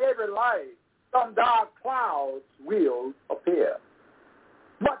that in every life, some dark clouds will appear.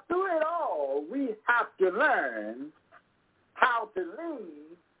 But through it all, we have to learn how to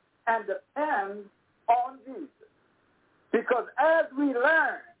lean and depend on Jesus. Because as we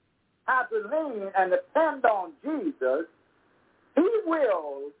learn how to lean and depend on Jesus, he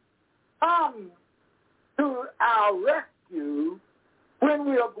will come to our rescue when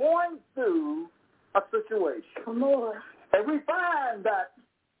we are going through a situation. Come on. And we find that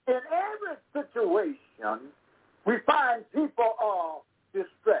in every situation, we find people are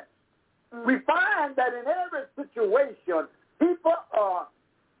distressed. We find that in every situation, people are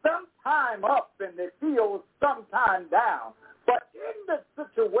sometime up and they feel sometime down. But in the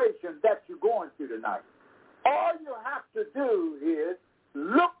situation that you're going through tonight, all you have to do is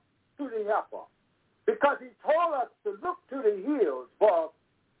look to the helper. Because he told us to look to the hills, for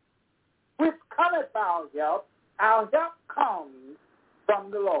which cometh our help. Our help comes from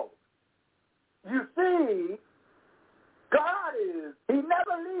the Lord. You see, God he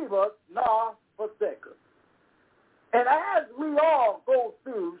never leaves us nor forsake us. And as we all go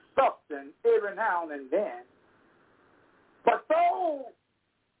through something every now and then, but though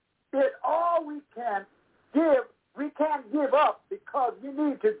it's all we can give, we can't give up because we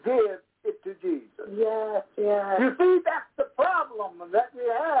need to give it to Jesus. Yes, yes. You see, that's the problem that we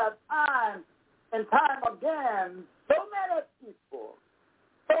have time and time again. So many people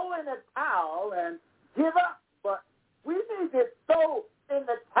throw in the towel and give up, but we need to throw in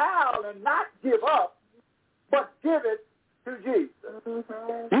the towel and not give up, but give it to Jesus.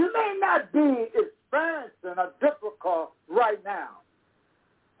 Mm-hmm. You may not be experiencing a difficult right now.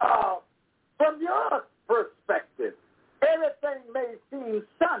 From your perspective, everything may seem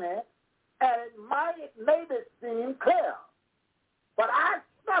sunny and it might maybe seem clear. But I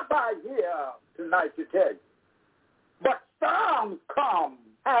stop by here tonight to tell you. But storms come,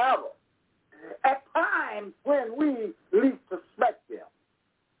 however, at times when we least suspect them.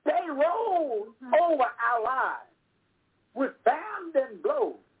 They roll over our lives with bams and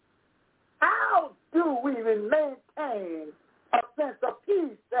blows. How do we maintain a sense of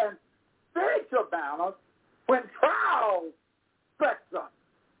peace and spiritual balance when trials stress us?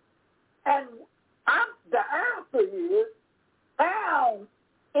 And the answer is found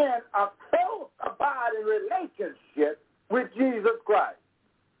in a close abiding relationship with Jesus Christ.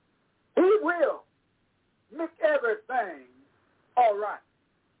 He will make everything all right.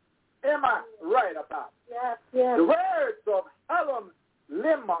 Am I right about it? Yes, yes. The words of Helen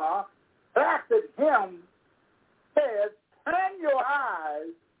Limmer, classic hymn, says, turn your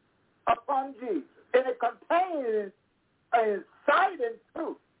eyes upon Jesus. And it contains an exciting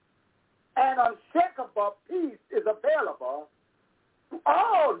truth. And unshakable peace is available to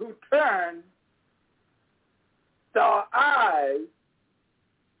all who turn their eyes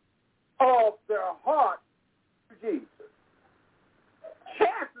of their heart to Jesus.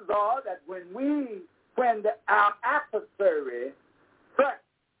 Chances are that when our adversary threats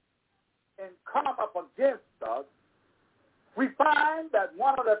and come up against us, we find that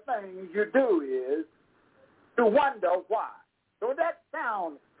one of the things you do is to wonder why. So that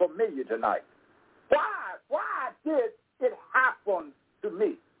sounds familiar tonight. Why did it happen to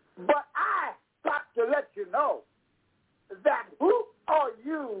me? But I got to let you know that who are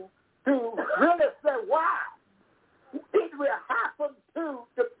you to really say why? It will happen to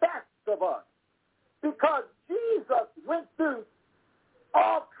the best of us. Because Jesus went through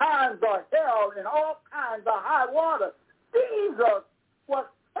all kinds of hell and all kinds of high water. Jesus was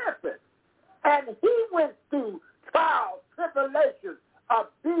perfect. And he went through trials, tribulations,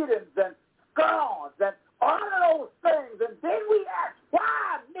 beatings, and scorns, and all of those things. And then we ask,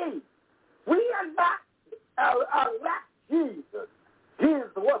 why me? We are not like Jesus.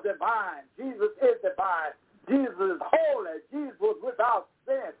 Jesus was divine. Jesus is divine. Jesus is holy. Jesus was without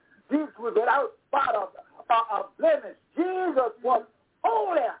sin. Jesus was without spot of blemish. Jesus was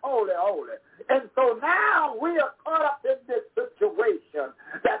holy, holy, holy. And so now we are caught up in this situation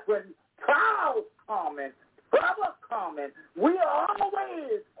that when trials come and trouble coming, we are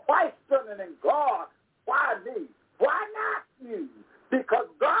always questioning God, why me? Why not you? Because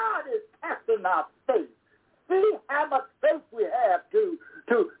God is testing our faith. See how much faith we have to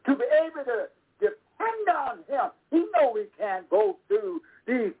be able to depend on him. He knows we can't go through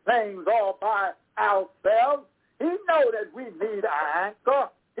these things all by ourselves. He knows that we need an anchor.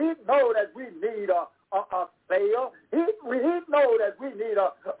 He knows that we need a sail. He knows that we need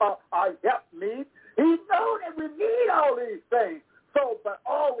a helpmeet. He knows that we need all these things. So, but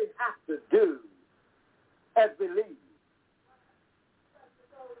all we have to do as believers,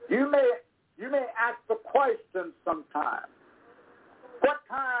 you may ask the question sometimes, what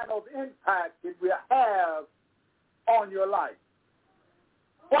kind of impact it will have on your life?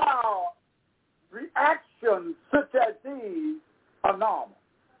 While reactions such as these are normal,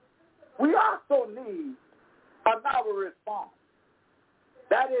 we also need another response.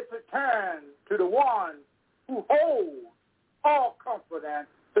 That is to turn to the one who holds all comfort and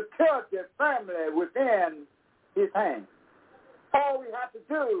security and family within his hands. All we have to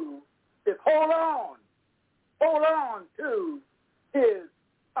do is hold on to his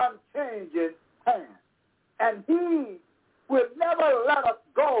unchanging hand. And he will never let us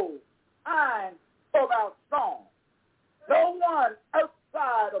go behind of our storm. No one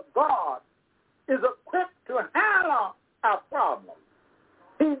outside of God is equipped to handle our problems.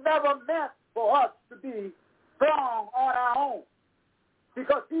 He never meant for us to be strong on our own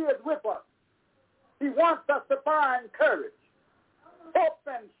because he is with us. He wants us to find courage, hope,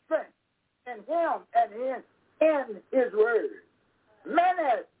 and strength in him and in his word.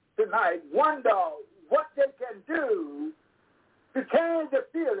 Many tonight wonder what they can do to change the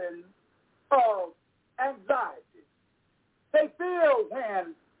feeling of anxiety. They feel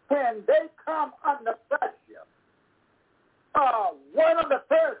when they come under pressure, one of the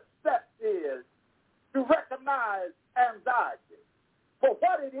first steps is to recognize anxiety for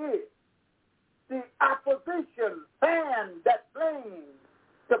what it is. The opposition fan that flames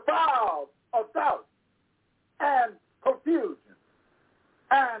the fires of doubt and confusion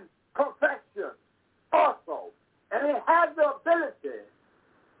and confession also. And it has the ability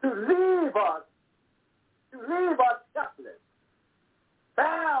to leave us helpless,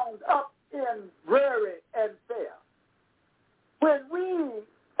 bound up in worry and fear. When we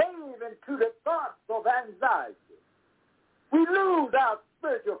cave into the thoughts of anxiety, we lose our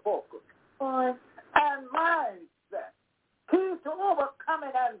spiritual focus and mindset. Key to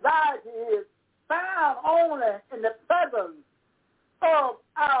overcoming anxiety is found only in the presence of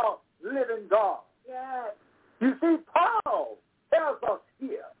our living God. Yes. You see, Paul tells us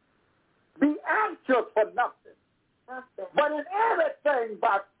here, be anxious for nothing. But in everything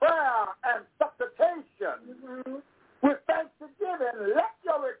by prayer and supplication, with thanksgiving, let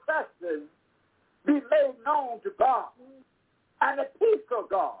your requests be made known to God. And the peace of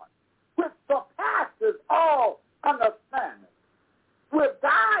God, which surpasses all understanding, will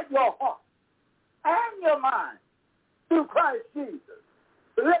guide your heart and your mind through Christ Jesus.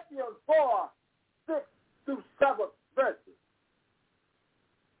 Philippians 4:6-7 verses.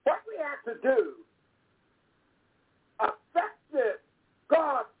 What we have to do, effective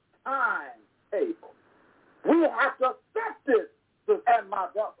God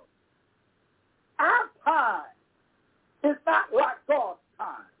brothers, our time is not like God's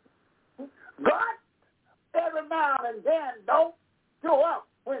time. God, every now and then, don't show up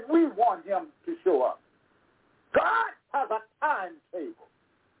when we want him to show up. God has a timetable.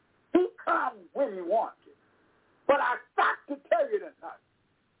 He comes when he wants it. But I got to tell you tonight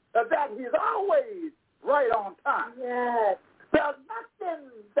that he's always right on time. Yes. There's nothing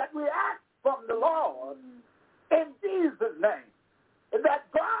that we ask from the Lord in Jesus' name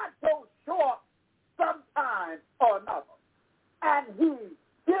that God don't show up sometime or another. And he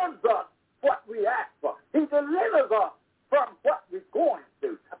gives us what we ask for. He delivers us from what we're going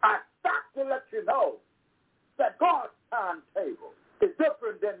through. I got to let you know that God's timetable is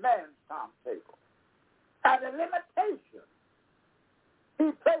different than man's timetable. And the limitation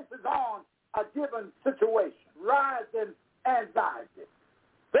he places on a given situation rise in anxiety.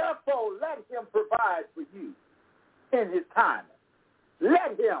 Therefore, let him provide for you in his timing.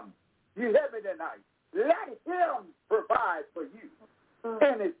 Let him, you hear me tonight, let him provide for you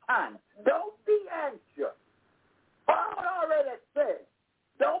in his timing. Don't be anxious. Paul already said,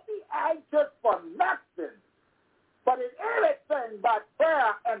 don't be anxious for nothing, but in everything by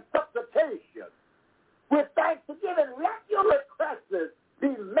prayer and supplication. With thanksgiving, let your requests be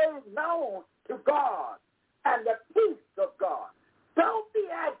made known to God, and the peace of God. Don't be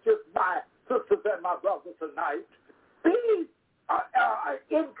anxious, my sisters and my brothers tonight. Be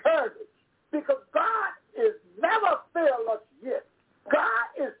encouraged, because God is never failed us yet. God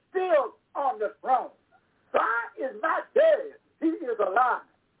is still on the throne. God is not dead. He is alive.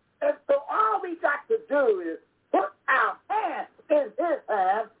 And so all we got to do is put our hand in his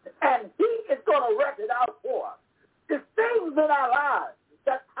hand, and he is going to work it out for us. The things in our lives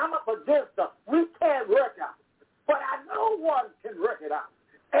that come up against us, we can't work out. But I know one can work it out.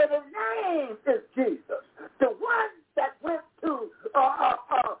 And his name is Jesus, the one that went to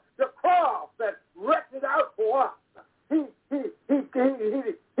the cross that worked it out for us. He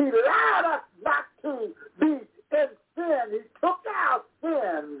allowed us not to be in sin. He took our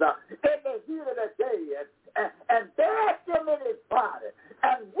sins in the heat of the day and buried them in his body.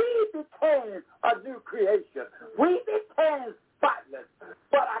 And we became a new creation. We became spotless.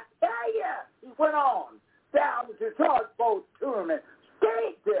 But I tell you, he went on down to George Bo's tomb and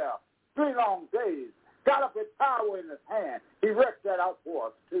stayed there 3 long days. Got up with power in his hand. He worked that out for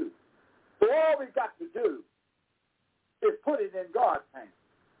us too. So all we got to do is put it in God's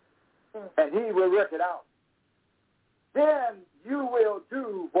hands, and he will work it out. Then you will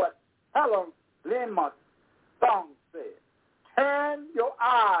do what Helen Lindmar's song said. Turn your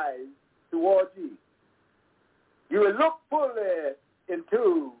eyes toward Jesus. You will look fully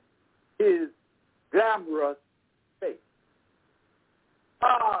into his glamorous face.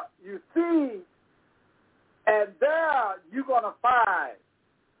 You see, and there you're going to find,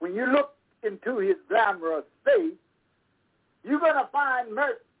 when you look into his glamorous face, you're going to find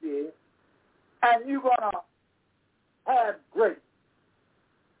mercy, and you're going to have grace,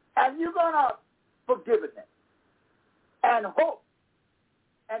 and you're going to forgiveness, and hope,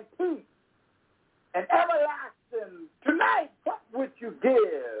 and peace, and everlasting. Tonight, what would you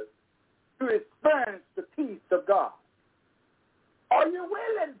give to experience the peace of God? Are you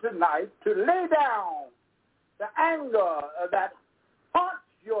willing tonight to lay down the anger that haunts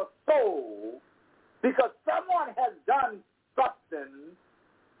your soul because someone has done something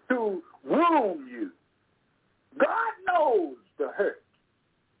to wound you? God knows the hurt.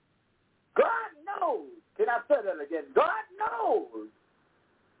 God knows. Can I say that again? God knows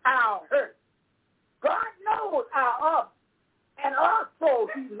our hurt. God knows our ups, and also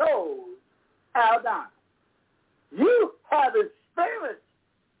he knows our downs. You have experienced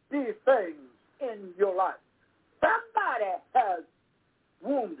these things in your life. Somebody has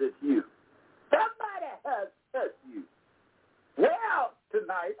wounded you. Somebody has hurt you. Well,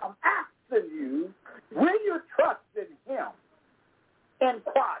 tonight, I'm asking you, will you trust in him in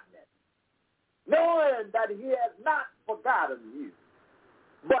quietness, knowing that he has not forgotten you,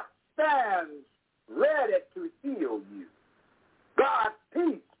 but stands ready to heal you? God's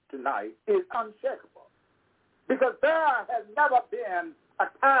peace tonight is unshakable, because there has never been a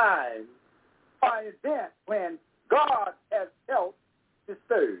time or event when God has felt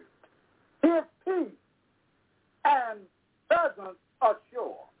disturbed. His peace and presence are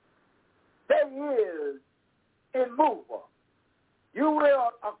sure. There is immovable. You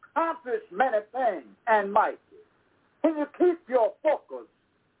will accomplish many things and mighty. Can you keep your focus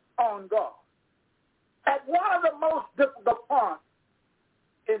on God? At one of the most difficult parts,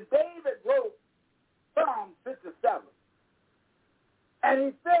 in David wrote Psalm 57, and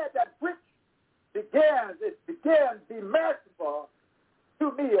he said that which begins, be merciful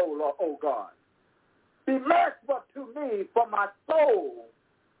to me, O Lord, O God. Be merciful to me, for my soul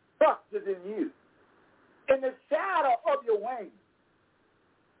trusted in you. In the shadow of your wings,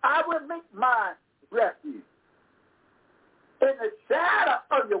 I will make my refuge. In the shadow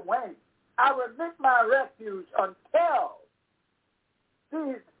of your wings, I will make my refuge until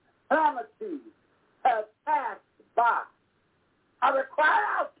these calamities have passed by. I will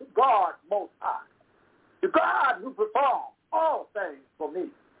cry out to God Most High, to God who performs all things for me.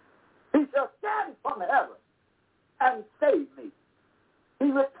 He shall stand from heaven and save me. He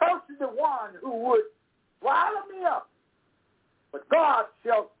reproaches the one who would swallow me up. But God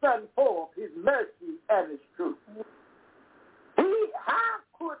shall send forth his mercy and his truth. How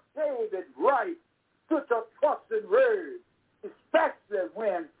could David write such a trusted word, especially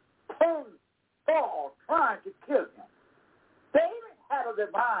when King Saul trying to kill him? David had a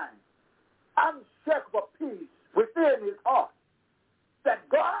divine, unshakable peace within his heart that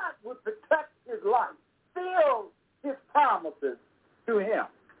God would protect his life, seal his promises to him.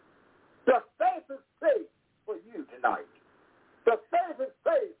 The safest place for you tonight, the safest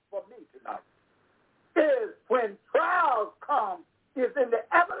place for me tonight, is when trials come, is in the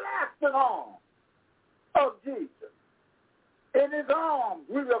everlasting arms of Jesus. In his arms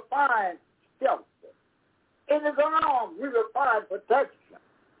we will find shelter. In his arms we will find protection.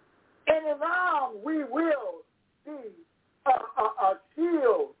 In his arms we will be a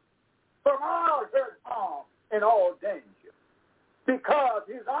shield from all hurt, harm, and all danger. Because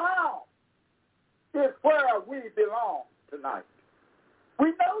his arms is where we belong tonight. We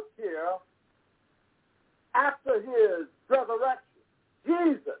note here, after his resurrection,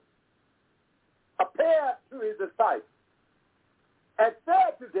 Jesus appeared to his disciples and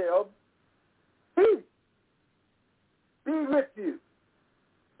said to them, peace be with you.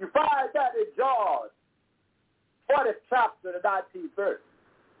 You find that in John 20th chapter, the 19th verse.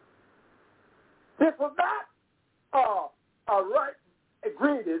 This was not a right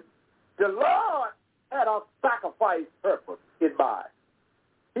ingredient. The Lord had a sacrifice purpose in mind.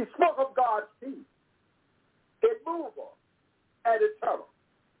 He spoke of God's peace, immovable and eternal.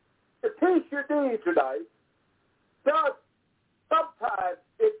 The peace you need tonight does sometimes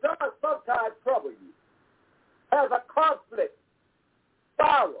trouble you. Has a conflict,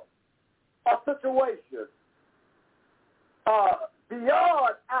 sorrow, a situation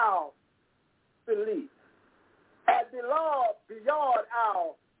beyond our belief and beyond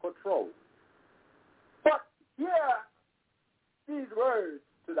our control. But hear these words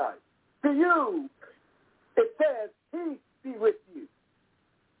tonight. To you, it says, peace be with you.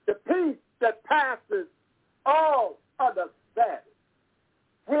 The peace that passes all understanding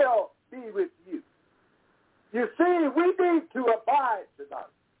will be with you. You see, we need to abide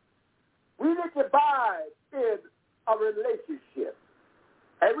tonight. We need to abide in a relationship.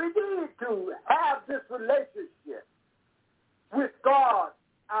 And we need to have this relationship with God,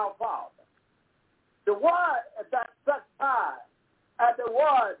 our Father. The one that sits high and the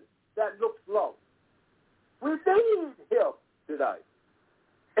one that looks low. We need him tonight.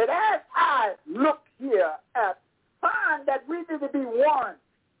 And as I look here at, find that we need to be one.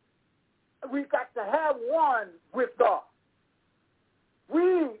 We got to have one with God.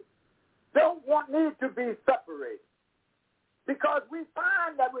 We don't need to be separated. Because we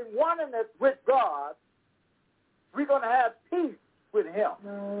find that with oneness with God, we're going to have peace with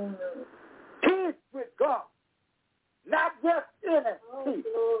him. Peace with God. Not just inner peace.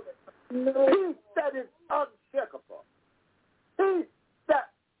 Peace that is unshakable. Peace that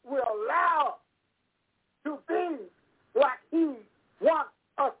will allow us to be like he wants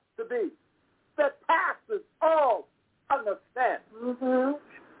us to be. That passes all understanding. Mm-hmm.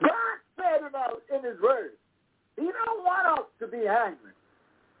 God said in his word, he don't want us to be angry.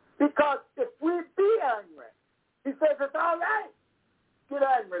 Because if we be angry, he says it's all right. Get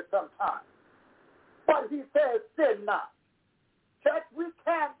angry sometimes. But he says, sin not. Church, we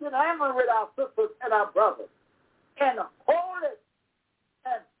can't get angry with our sisters and our brothers. And hold it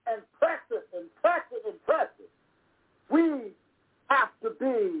and press it and press it and press it. We have to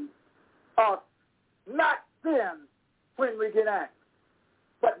be not sin when we get angry.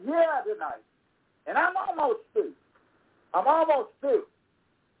 But here tonight, and I'm almost through.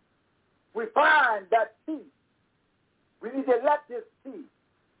 We find that peace. We need to let this peace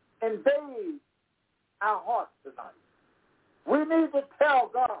invade our hearts tonight. We need to tell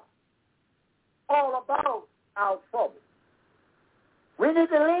God all about our troubles. We need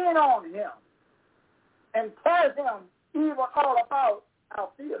to lean on him and tell him even all about our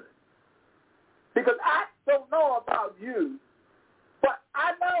feelings. Because I don't know about you, but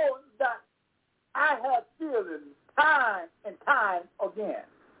I know that I have feelings time and time again.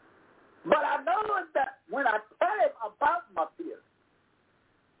 But I know that when I tell him about my feelings,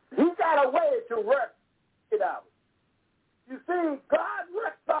 he got a way to work it out. You see, God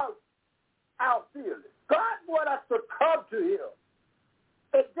works out our feelings. God wants us to come to him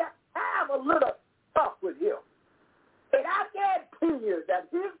and just have a little talk with him. And I guarantee you that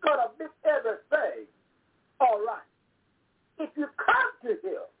he's going to make everything all right. If you come to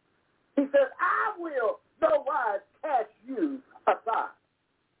him, he says, I will no wise cast you aside.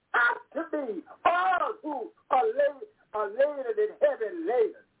 Come to me, all who are laden and heavy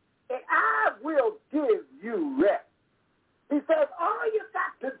laden, and I will give you rest. He says, all you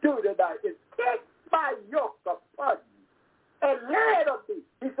got to do tonight is take my yoke upon you and learn of me.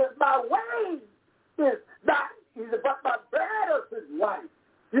 He says, my way is not easy, but my burden is light.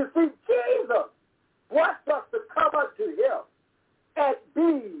 You see, Jesus wants us to come unto him and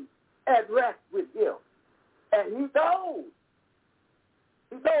be at rest with him. And he knows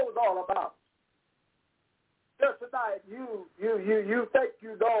all about it. Just tonight, you think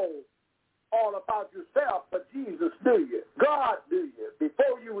you know all about yourself, but Jesus knew you. God knew you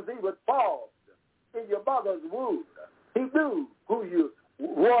before you was even formed in your mother's womb. He knew who you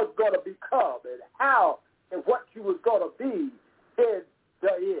was going to become and how and what you was going to be in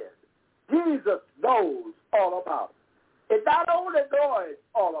the end. Jesus knows all about it. And not only knows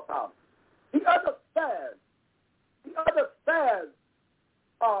all about it, he understands. He understands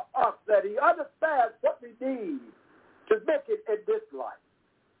us, that he understands what we need to make it in this life.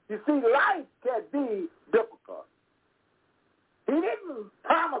 You see, life can be difficult. He didn't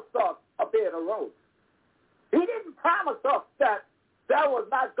promise us a bed of roses. He didn't promise us that there was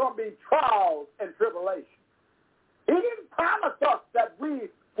not going to be trials and tribulations. He didn't promise us that we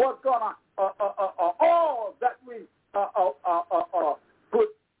was going to all that we put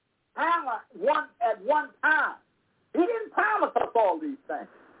hammer at one time. He didn't promise us all these things.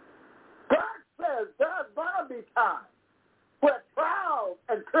 God says there's going to be times where trials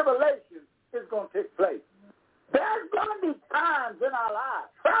and tribulations is going to take place. There's going to be times in our lives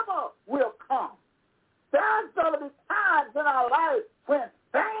trouble will come. There's going to be times in our lives when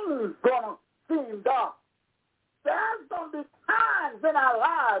things going to seem dark. There's going to be times in our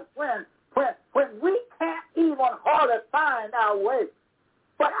lives when we can't even hardly find our way.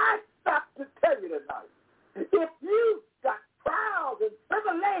 But I stop to tell you tonight, if you got trials and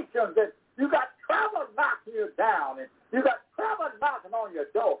tribulations and you got trouble knocking you down and you got trouble knocking on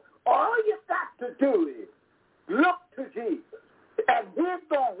your door, all you got to do is look to Jesus, and he's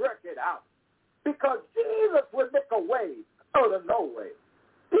going to work it out. Because Jesus will make a way out of no way.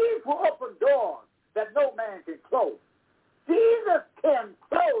 He will open doors that no man can close. Jesus can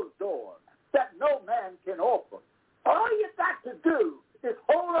close doors that no man can open. All you got to do is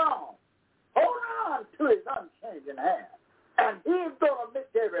hold on. Hold on to his unchanging hand. And he's going to make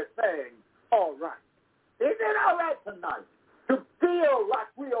everything all right. Isn't it all right tonight to feel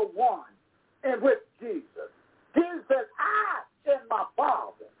like we are one and with Jesus? Jesus says, I and my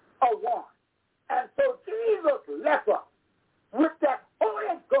Father are one. And so Jesus left us with that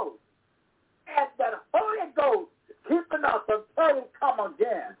Holy Ghost, and that Holy Ghost keeping us until he come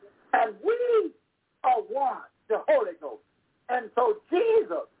again. And we are one, the Holy Ghost. And so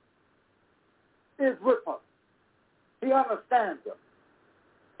Jesus is with us. He understands us.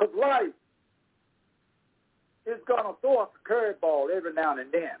 But life is going to throw us a curveball every now and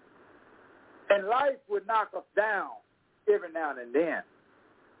then. And life would knock us down every now and then.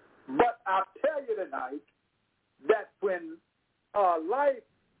 But I'll tell you tonight that when life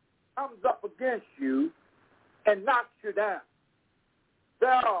comes up against you and knocks you down,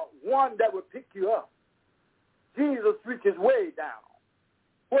 there are one that will pick you up. Jesus reaches way down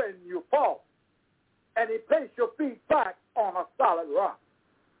when you fall, and he places your feet back on a solid rock.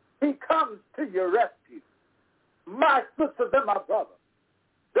 He comes to your rescue. My sisters and my brothers,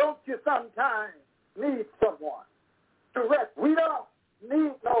 don't you sometimes need someone to rest? We don't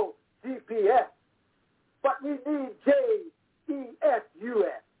need no GPS, but we need Jesus.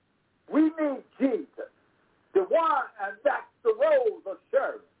 We need Jesus, the one and that's the rose of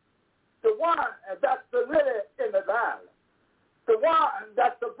Sharon, the one and that's the lily in the valley, the one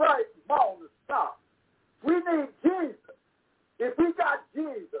that's the bright morning star. We need Jesus. If we got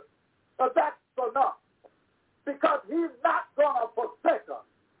Jesus, that's enough, because he's not going to forsake us.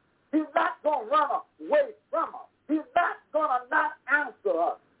 He's not going to run away from us. He's not going to not answer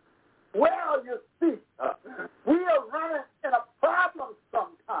us. Well, you see, we are running in a problem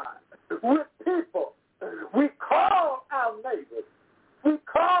sometimes with people. We call our neighbors. We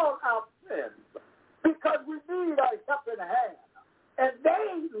call our friends because we need a helping hand. And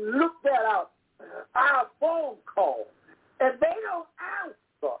they looked at our phone call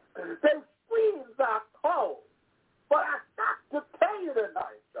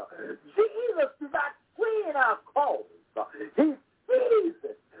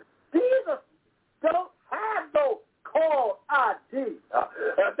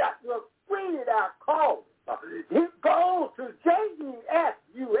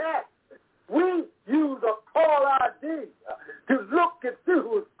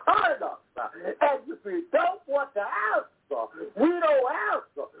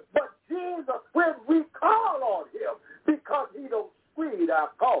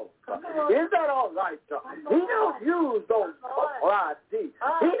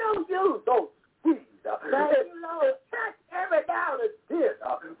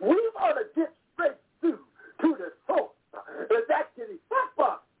We want to get straight through to the source. That can help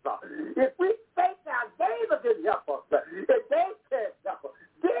us. If we think our neighbor can help us, if they can't help us,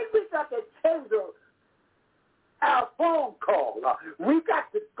 then we got to change our phone call. We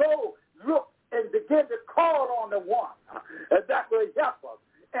got to go look and begin to call on the one that will help us,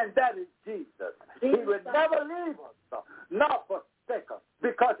 and that is Jesus. He would never leave us, nor forsake us,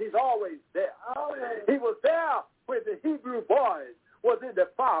 because he's always there. He was there when the Hebrew boys was in the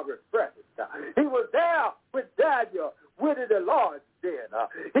fiery furnace. He was there with Daniel when the Lord did.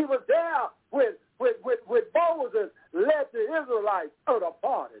 He was there with Moses led the Israelites out of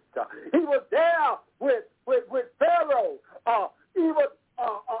bondage. He was there with Pharaoh, even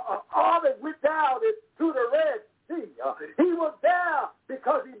army went down to the Red Sea. He was there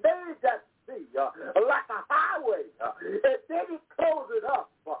because he made that sea like a highway. And then he closed it up.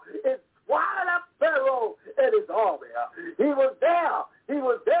 It swallowed up Pharaoh and his army. He was there. He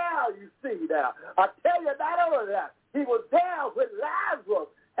was there, you see now. I tell you, not only that, he was there when Lazarus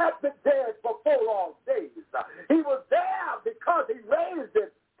had been dead for 4 long days. He was there because he raised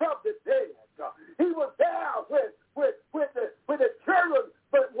him from the dead. He was there when the children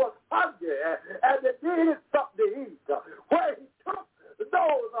was hungry and they needed something to eat. Where he took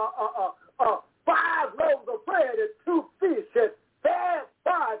those 5 loaves of bread and 2 fish and fed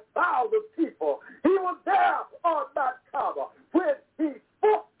 5,000 people. He was there on Mount Carmel when he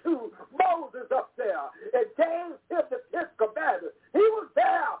spoke to Moses up there and gave him the 10 commandments. He was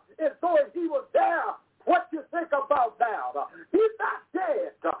there, and so he was there. What you think about now? He's not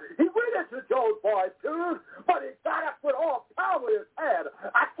dead. He went into Joe's boy's tomb, but he got up with all power in his hand.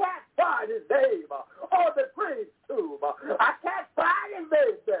 I can't find his name on the grave tomb. I can't find his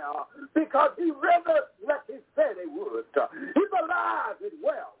name there because he rendered like he said he would. He's alive and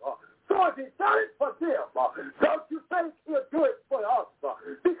well. So if he done it for them, don't you think he'll do it for us?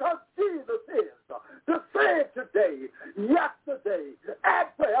 Because Jesus is the same today, yesterday, and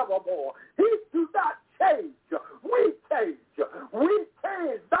forevermore. He do not change. We change. We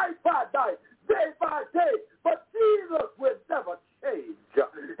change night by night, day by day. But Jesus will never change.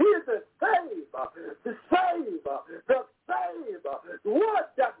 He is the same, one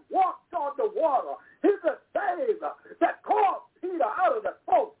that walked on the water. He's the same that called Peter out of the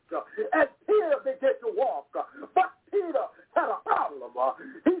boat, and Peter began to walk. But Peter had a problem.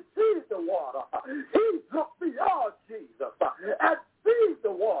 He sees the water. He looked beyond Jesus and sees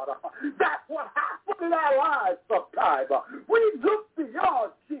the water. That's what happens in our lives sometimes. We look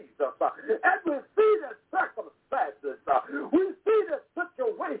beyond Jesus and we see the circumstances. We see the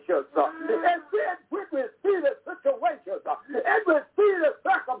situations. And then when we see the situations and we see the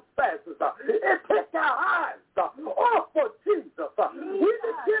circumstances, it takes our eyes off of Jesus. We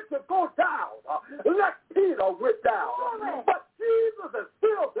begin to go down like Peter went down. But Jesus is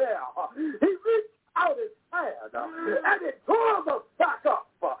still there. He reached out his hand and he draws us back up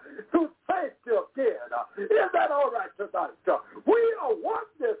to safety again. Is that all right tonight? We are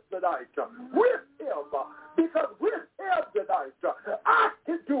oneness tonight with him because with him tonight I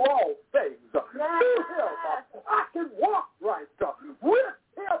can do all things. Through him I can walk right. With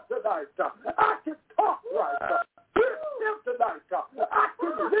him tonight I can talk right. With him tonight I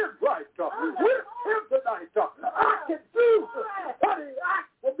can live right. With him tonight I can do what he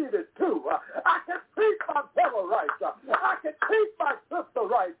asked for me to do. I can treat my brother right. I can treat my sister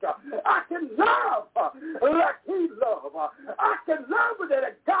right. I can love like he loves. I can love with an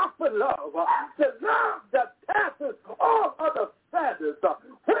agape love. The love that passes all understanding.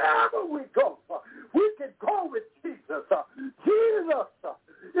 Wherever we go, we can go with Jesus. Jesus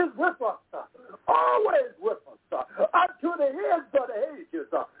is with us, always with us, unto the ends of the ages.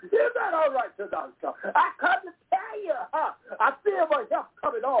 Is that all right tonight? I come to tell you, I feel my help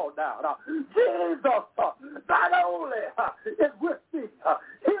coming on now. Jesus not only is with me,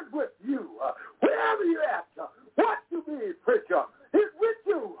 he's with you. Wherever you're at, what you mean, preacher? He's with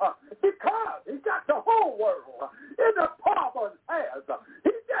you because he got the whole world in the palm of his hands.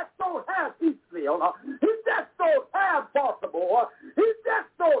 He just don't have Eastville. He just don't have Baltimore. He just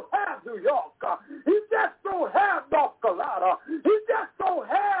don't have New York. He just don't have North Carolina. He just don't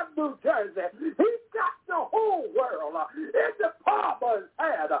have New Jersey. He's got the whole world in the palm of his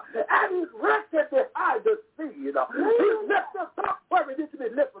hand. And he's resting behind the scene. He's lifted us up where we need to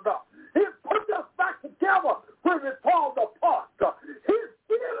be lifted up. He's put us back together when we fall apart. He's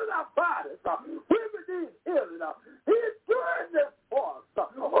healing our bodies when we need healing. He's doing this for us.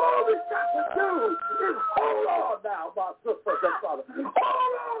 All we got to do is hold on now, my sisters and brothers.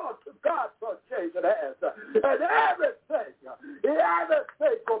 Hold on to God's unchanging hands. And everything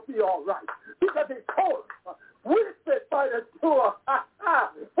will be all right. Because he told us, we've been fighting to us.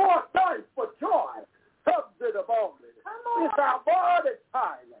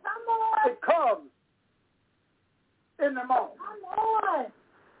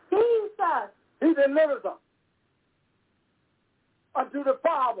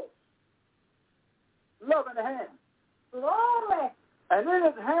 Father's loving hand. Glory. And in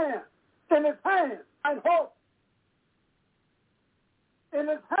his hand, and hope. In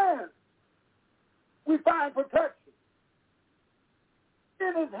his hand, we find protection.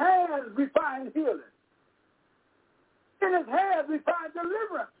 In his hands, we find healing. In his hands, we find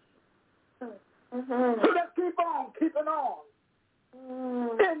deliverance. Mm-hmm. So let's keep on keeping on.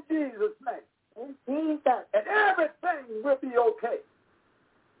 In Jesus' name. In Jesus. And everything will be okay.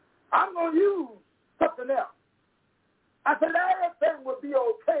 I'm going to use something else. I said everything will be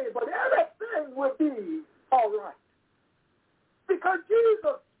okay, but everything will be all right. Because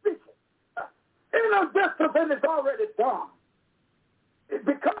Jesus speaking. Discipline is already done. It's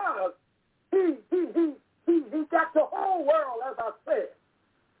because he got the whole world, as I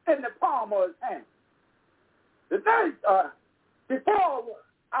said, in the palm of his hand. Today, before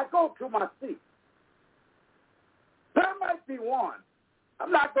I go to my seat, there might be one.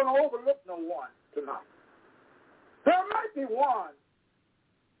 I'm not going to overlook no one tonight. There might be one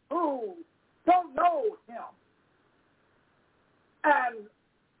who don't know him. And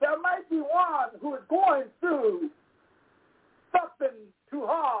there might be one who is going through something too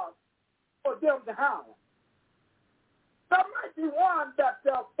hard for them to handle. There might be one that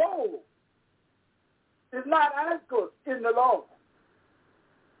their soul is not anchored in the Lord.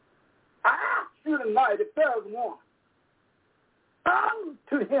 I ask you tonight, if there's one, come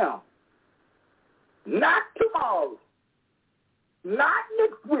to him. Not tomorrow. Not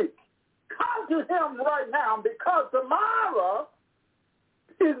next week. Come to him right now, because tomorrow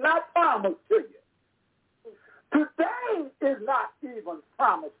is not promised to you. Today is not even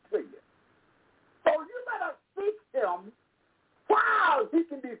promised to you. So you better seek him while he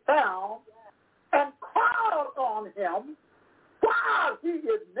can be found and call on him while he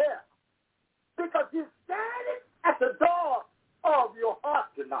is there. Because he's standing at the door of your heart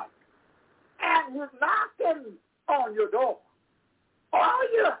tonight. And he's knocking on your door. All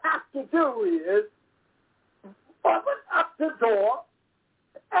you have to do is open up the door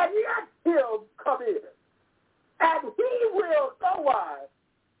and let him come in. And he will otherwise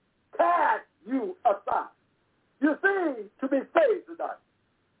cast you aside. You see, to be saved tonight.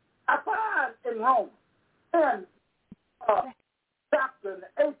 I find in Romans 10, chapter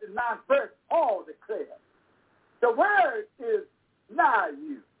 8 and 9 verse, Paul declares, the word is nigh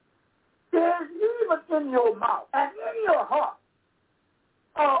you. It is even in your mouth and in your heart.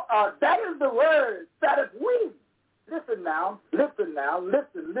 That is the word that is we. Listen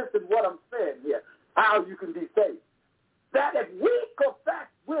what I'm saying here, how you can be saved. That if we confess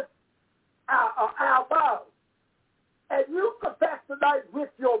with our mouth, and you confess tonight with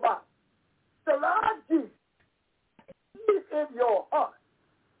your mouth, the Lord Jesus is in your heart,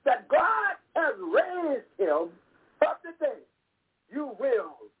 that God has raised him from the dead, you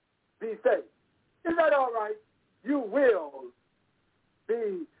will be saved. Is that all right? You will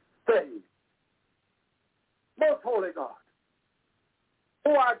be saved. Most holy God,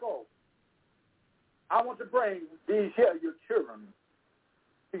 before I go, I want to bring these here, your children,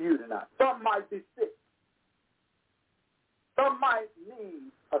 to you tonight. Some might be sick. Some might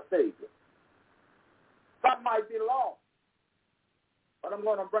need a Savior. Some might be lost. But I'm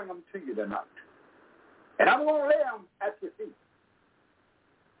going to bring them to you tonight. And I'm going to lay them at your feet.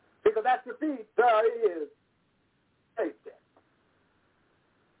 Because at your feet there is safety.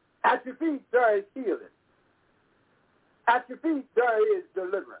 At your feet there is healing. At your feet there is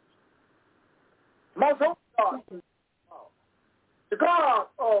deliverance. Most holy God, the God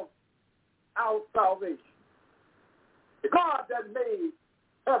of our salvation, the God that made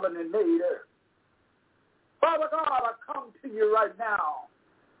heaven and made earth. Father God, I come to you right now.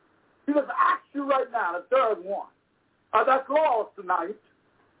 Because I ask you right now, the third one, that's lost tonight,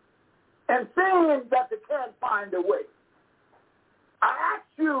 and seeing that they can't find a way. I ask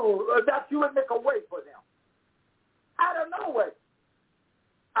you that you would make a way for them. Out of no way.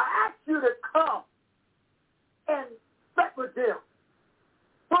 I ask you to come and sit with them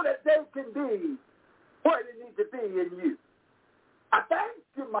so that they can be where they need to be in you. I thank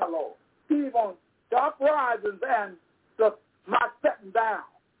you, my Lord, even dark risings and my sitting down,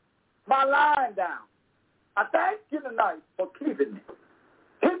 my lying down. I thank you tonight for keeping me.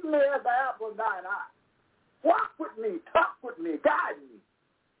 Keep me as the apple of thine eye. Walk with me, talk with me, guide me.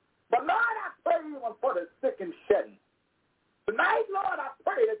 But Lord, I pray even for the sick and shedding. Tonight, Lord, I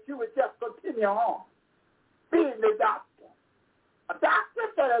pray that you would just continue on being the doctor. A doctor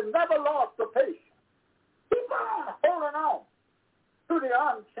that has never lost a patient. Keep on holding on to the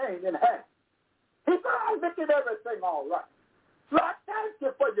unchained in hand. Keep on making everything all right. Lord, thank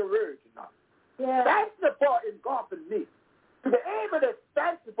you for your word tonight. Yeah. Thank you for engulfing me to be able to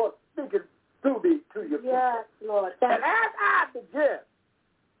thank you for speaking through me to your people. Yes, Lord. And as I begin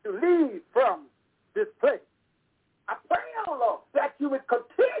to leave from this place, I pray, oh Lord, that you would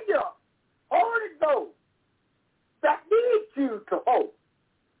continue holding those that need you to hold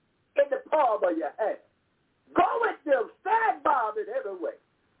in the palm of your hand. Go with them, stand by them in every way.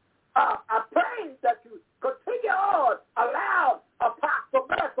 I pray that you continue on, allow Apostle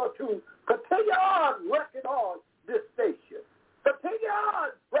Bethel to continue on working on this station. Continue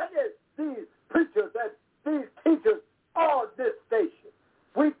on bringing these preachers and these teachers on this station.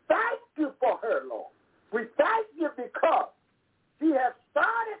 We thank you for her, Lord. We thank you because she has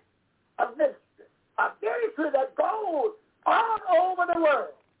started a ministry that goes all over the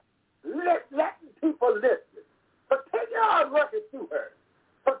world, letting people listen. Continue on working through her.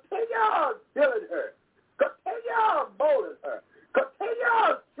 Continue on healing her. Continue on molding her. Continue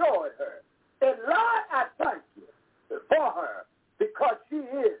on showing her. And Lord, I thank you for her because she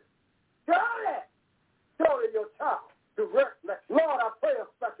is surely your child to work. Lord, I pray a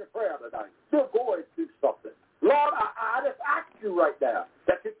special prayer tonight. You're going through something. Lord, I just ask you right now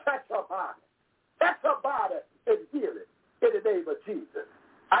that you touch her body. Touch her body and heal it in the name of Jesus.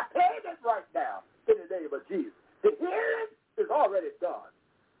 I pray it right now in the name of Jesus. The healing is already done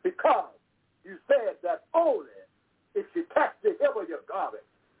because you said that only if you touch the hem of your garment,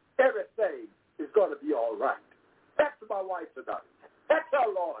 everything is going to be all right. Touch my wife tonight. Touch her,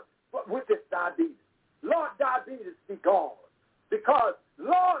 Lord, with this diabetes. Lord, diabetes be gone because,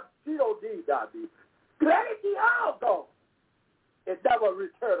 Lord, she don't need diabetes. Let it be all gone and never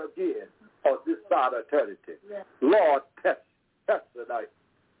return again on this side of eternity. Yes. Lord, touch tonight.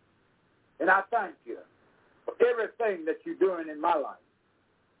 And I thank you for everything that you're doing in my life.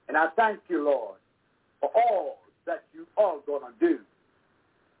 And I thank you, Lord, for all that you are going to do.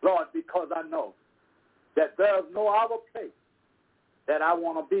 Lord, because I know that there's no other place that I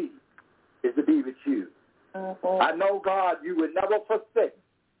want to be is to be with you. Mm-hmm. I know, God, you would never forsake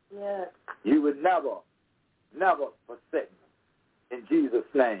me. Yes. You would never forsake me. In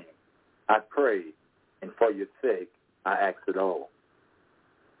Jesus' name, I pray, and for your sake, I ask it all.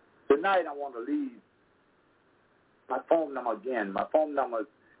 Tonight, I want to leave my phone number again. My phone number is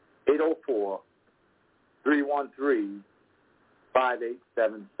 804-313-5877.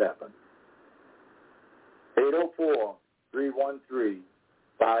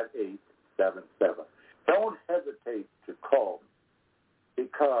 804-313-5877. Don't hesitate to call me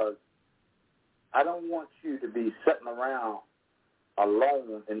because I don't want you to be sitting around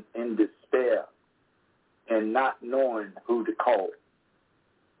alone in despair and not knowing who to call.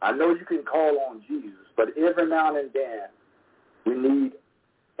 I know you can call on Jesus, but every now and then we need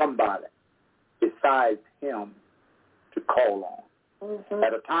somebody besides him to call on. Mm-hmm.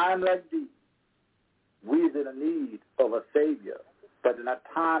 At a time like this, we're in need of a Savior, but in a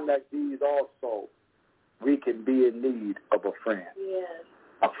time like these also, we can be in need of a friend. Yes.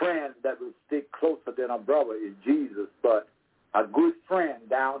 A friend that will stick closer than a brother is Jesus, but a good friend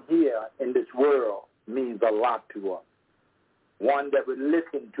down here in this world means a lot to us. One that will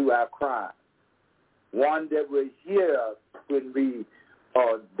listen to our cries. One that will hear us when we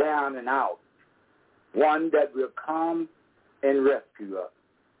are down and out. One that will come and rescue us.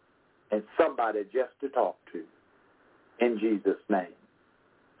 And somebody just to talk to. In Jesus' name.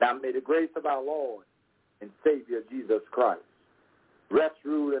 Now may the grace of our Lord and Savior Jesus Christ rest,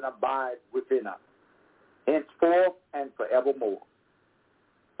 rule, and abide within us, henceforth and forevermore.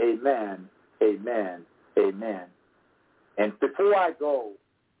 Amen, amen, amen. And before I go,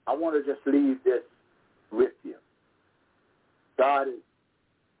 I want to just leave this with you. God is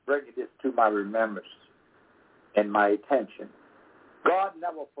bringing this to my remembrance and my attention. God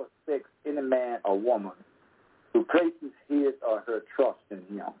never forsakes any man or woman who places his or her trust in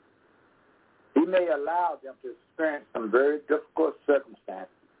him. He may allow them to experience some very difficult circumstances,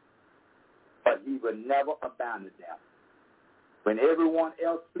 but he will never abandon them. When everyone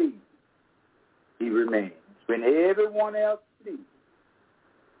else flees, he remains. When everyone else flees,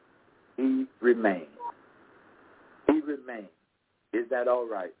 he remains. He remains. Is that all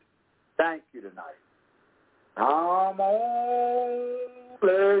right? Thank you tonight. I'm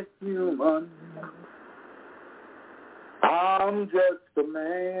only human. I'm just a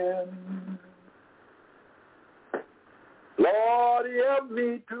man. Lord, help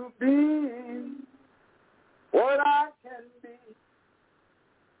me to be what I can be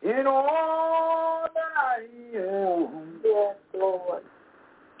in all that I am. Yes, Lord.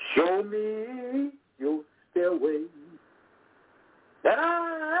 Show me your stairway that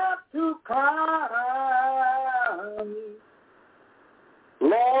I have to climb.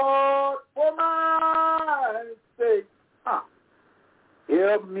 Lord, for my sake,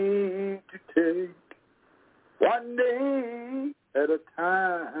 Help me to take one day at a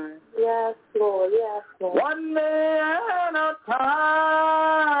time. Yes, Lord. Yes, Lord. One day at a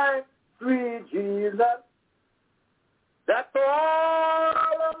time, sweet Jesus. That's all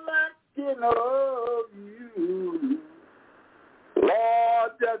I'm asking of you.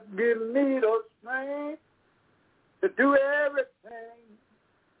 Lord, just give me the strength to do everything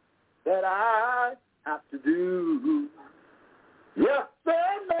that I have to do.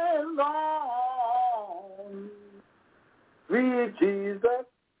 Yesterday is gone, sweet Jesus,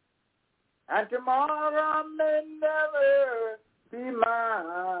 and tomorrow may never be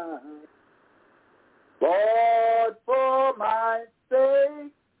mine. Lord, for my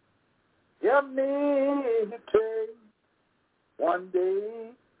sake, help me to take one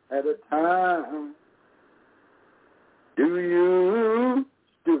day at a time. Do you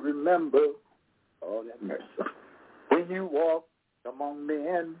still remember all that mercy when you walk among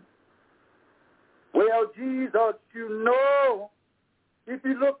men? Well, Jesus, you know, if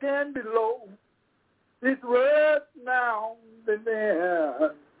you look in below, it's worse now than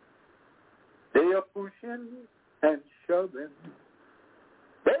then. They are pushing and shoving.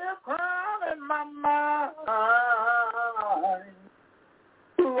 They are crowding my mind.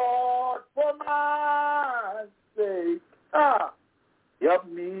 Lord, for my sake, help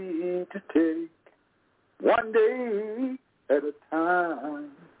me to take one day at a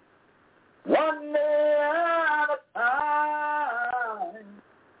time. One day at a time.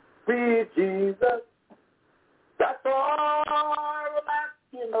 Please, Jesus, that's all I'm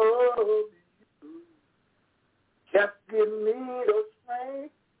asking of you. Just give me the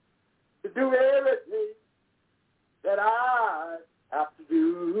strength to do everything that I have to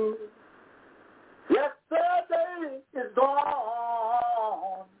do. Yesterday is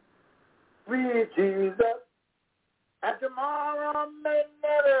gone, sweet Jesus, and tomorrow may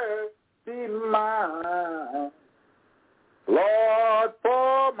never be mine. Lord,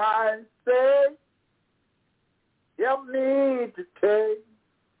 for my sake, help me to take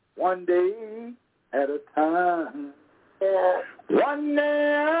one day at a time. Yes. One day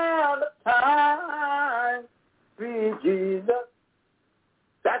at a time, sweet Jesus.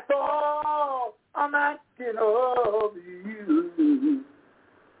 That's all I'm asking of you.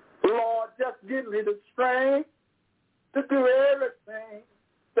 Lord, just give me the strength to do everything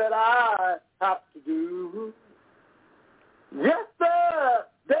that I have to do. Yes, sir,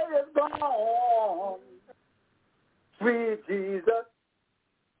 day is gone, sweet Jesus,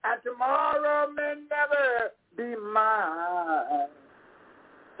 and tomorrow may never be mine.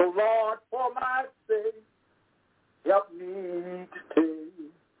 So, Lord, for my sake, help me to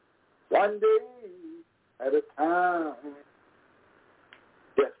take one day at a time.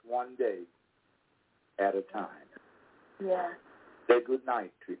 Just one day at a time. Yes. Say good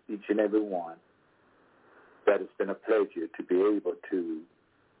night to each and every one. That it's been a pleasure to be able to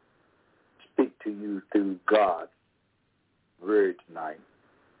speak to you through God's word tonight.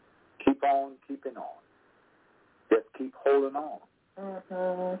 Keep on keeping on. Just keep holding on.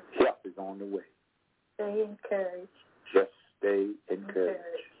 Mm-hmm. Help is on the way. Stay encouraged. Just stay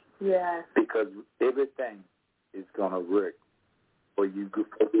encouraged. Yes. Because everything is going to work for you good.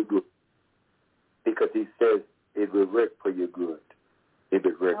 Because he says it will work for your good. It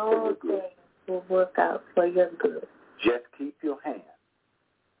will work for your good. Will work out for your good. Just keep your hand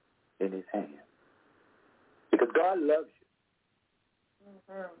in his hand. Because God loves you.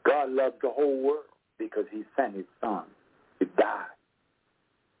 Mm-hmm. God loves the whole world because he sent his son to die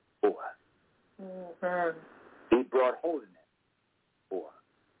for us. Mm-hmm. He brought holiness for us.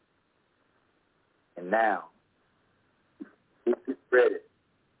 And now, he is ready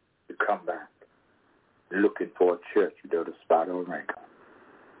to come back looking for a church without a spot or wrinkle.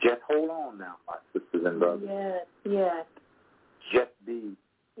 Just hold on now, my sisters and brothers. Yes, yes. Just be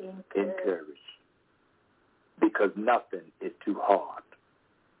encouraged. Because nothing is too hard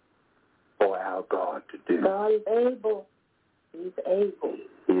for our God to do. God is able. He's able.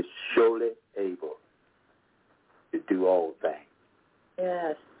 He is surely able to do all things.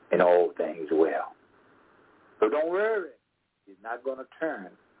 Yes. And all things well. So don't worry. He's not going to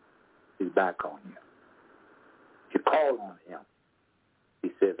turn his back on you. You call on him. He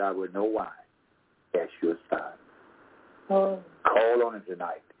says, I will know why. Cast you aside. Oh. Call on him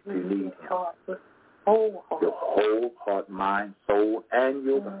tonight if you need him. Whole heart. Your whole heart, mind, soul, and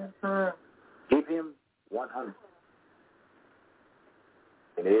your body. Mm-hmm. Give him 100.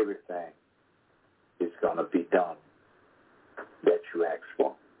 And everything is going to be done that you ask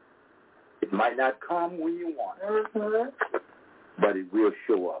for. It might not come when you want it, but it will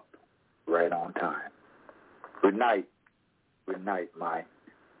show up right on time. Good night. Good night, my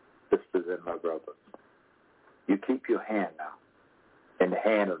sisters and my brothers. You keep your hand now in the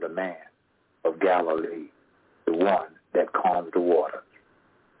hand of the man of Galilee, the one that calms the water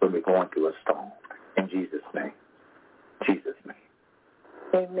when we're going through a storm. In Jesus' name. Jesus' name.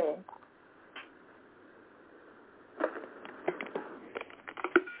 Amen.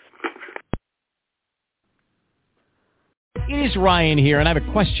 It is Ryan here, and I have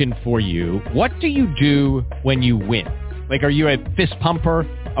a question for you. What do you do when you win? Like, are you a fist pumper,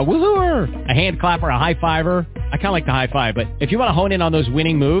 a woohooer, a hand clapper, a high fiver? I kind of like the high five, but if you want to hone in on those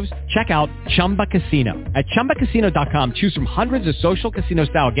winning moves, check out Chumba Casino. At ChumbaCasino.com, choose from hundreds of social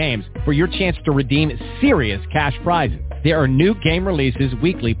casino-style games for your chance to redeem serious cash prizes. There are new game releases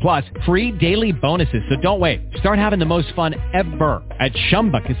weekly, plus free daily bonuses, so don't wait. Start having the most fun ever at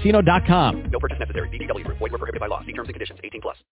ChumbaCasino.com. No purchase necessary. VGW Group. Void where prohibited by law. See terms and conditions. 18+.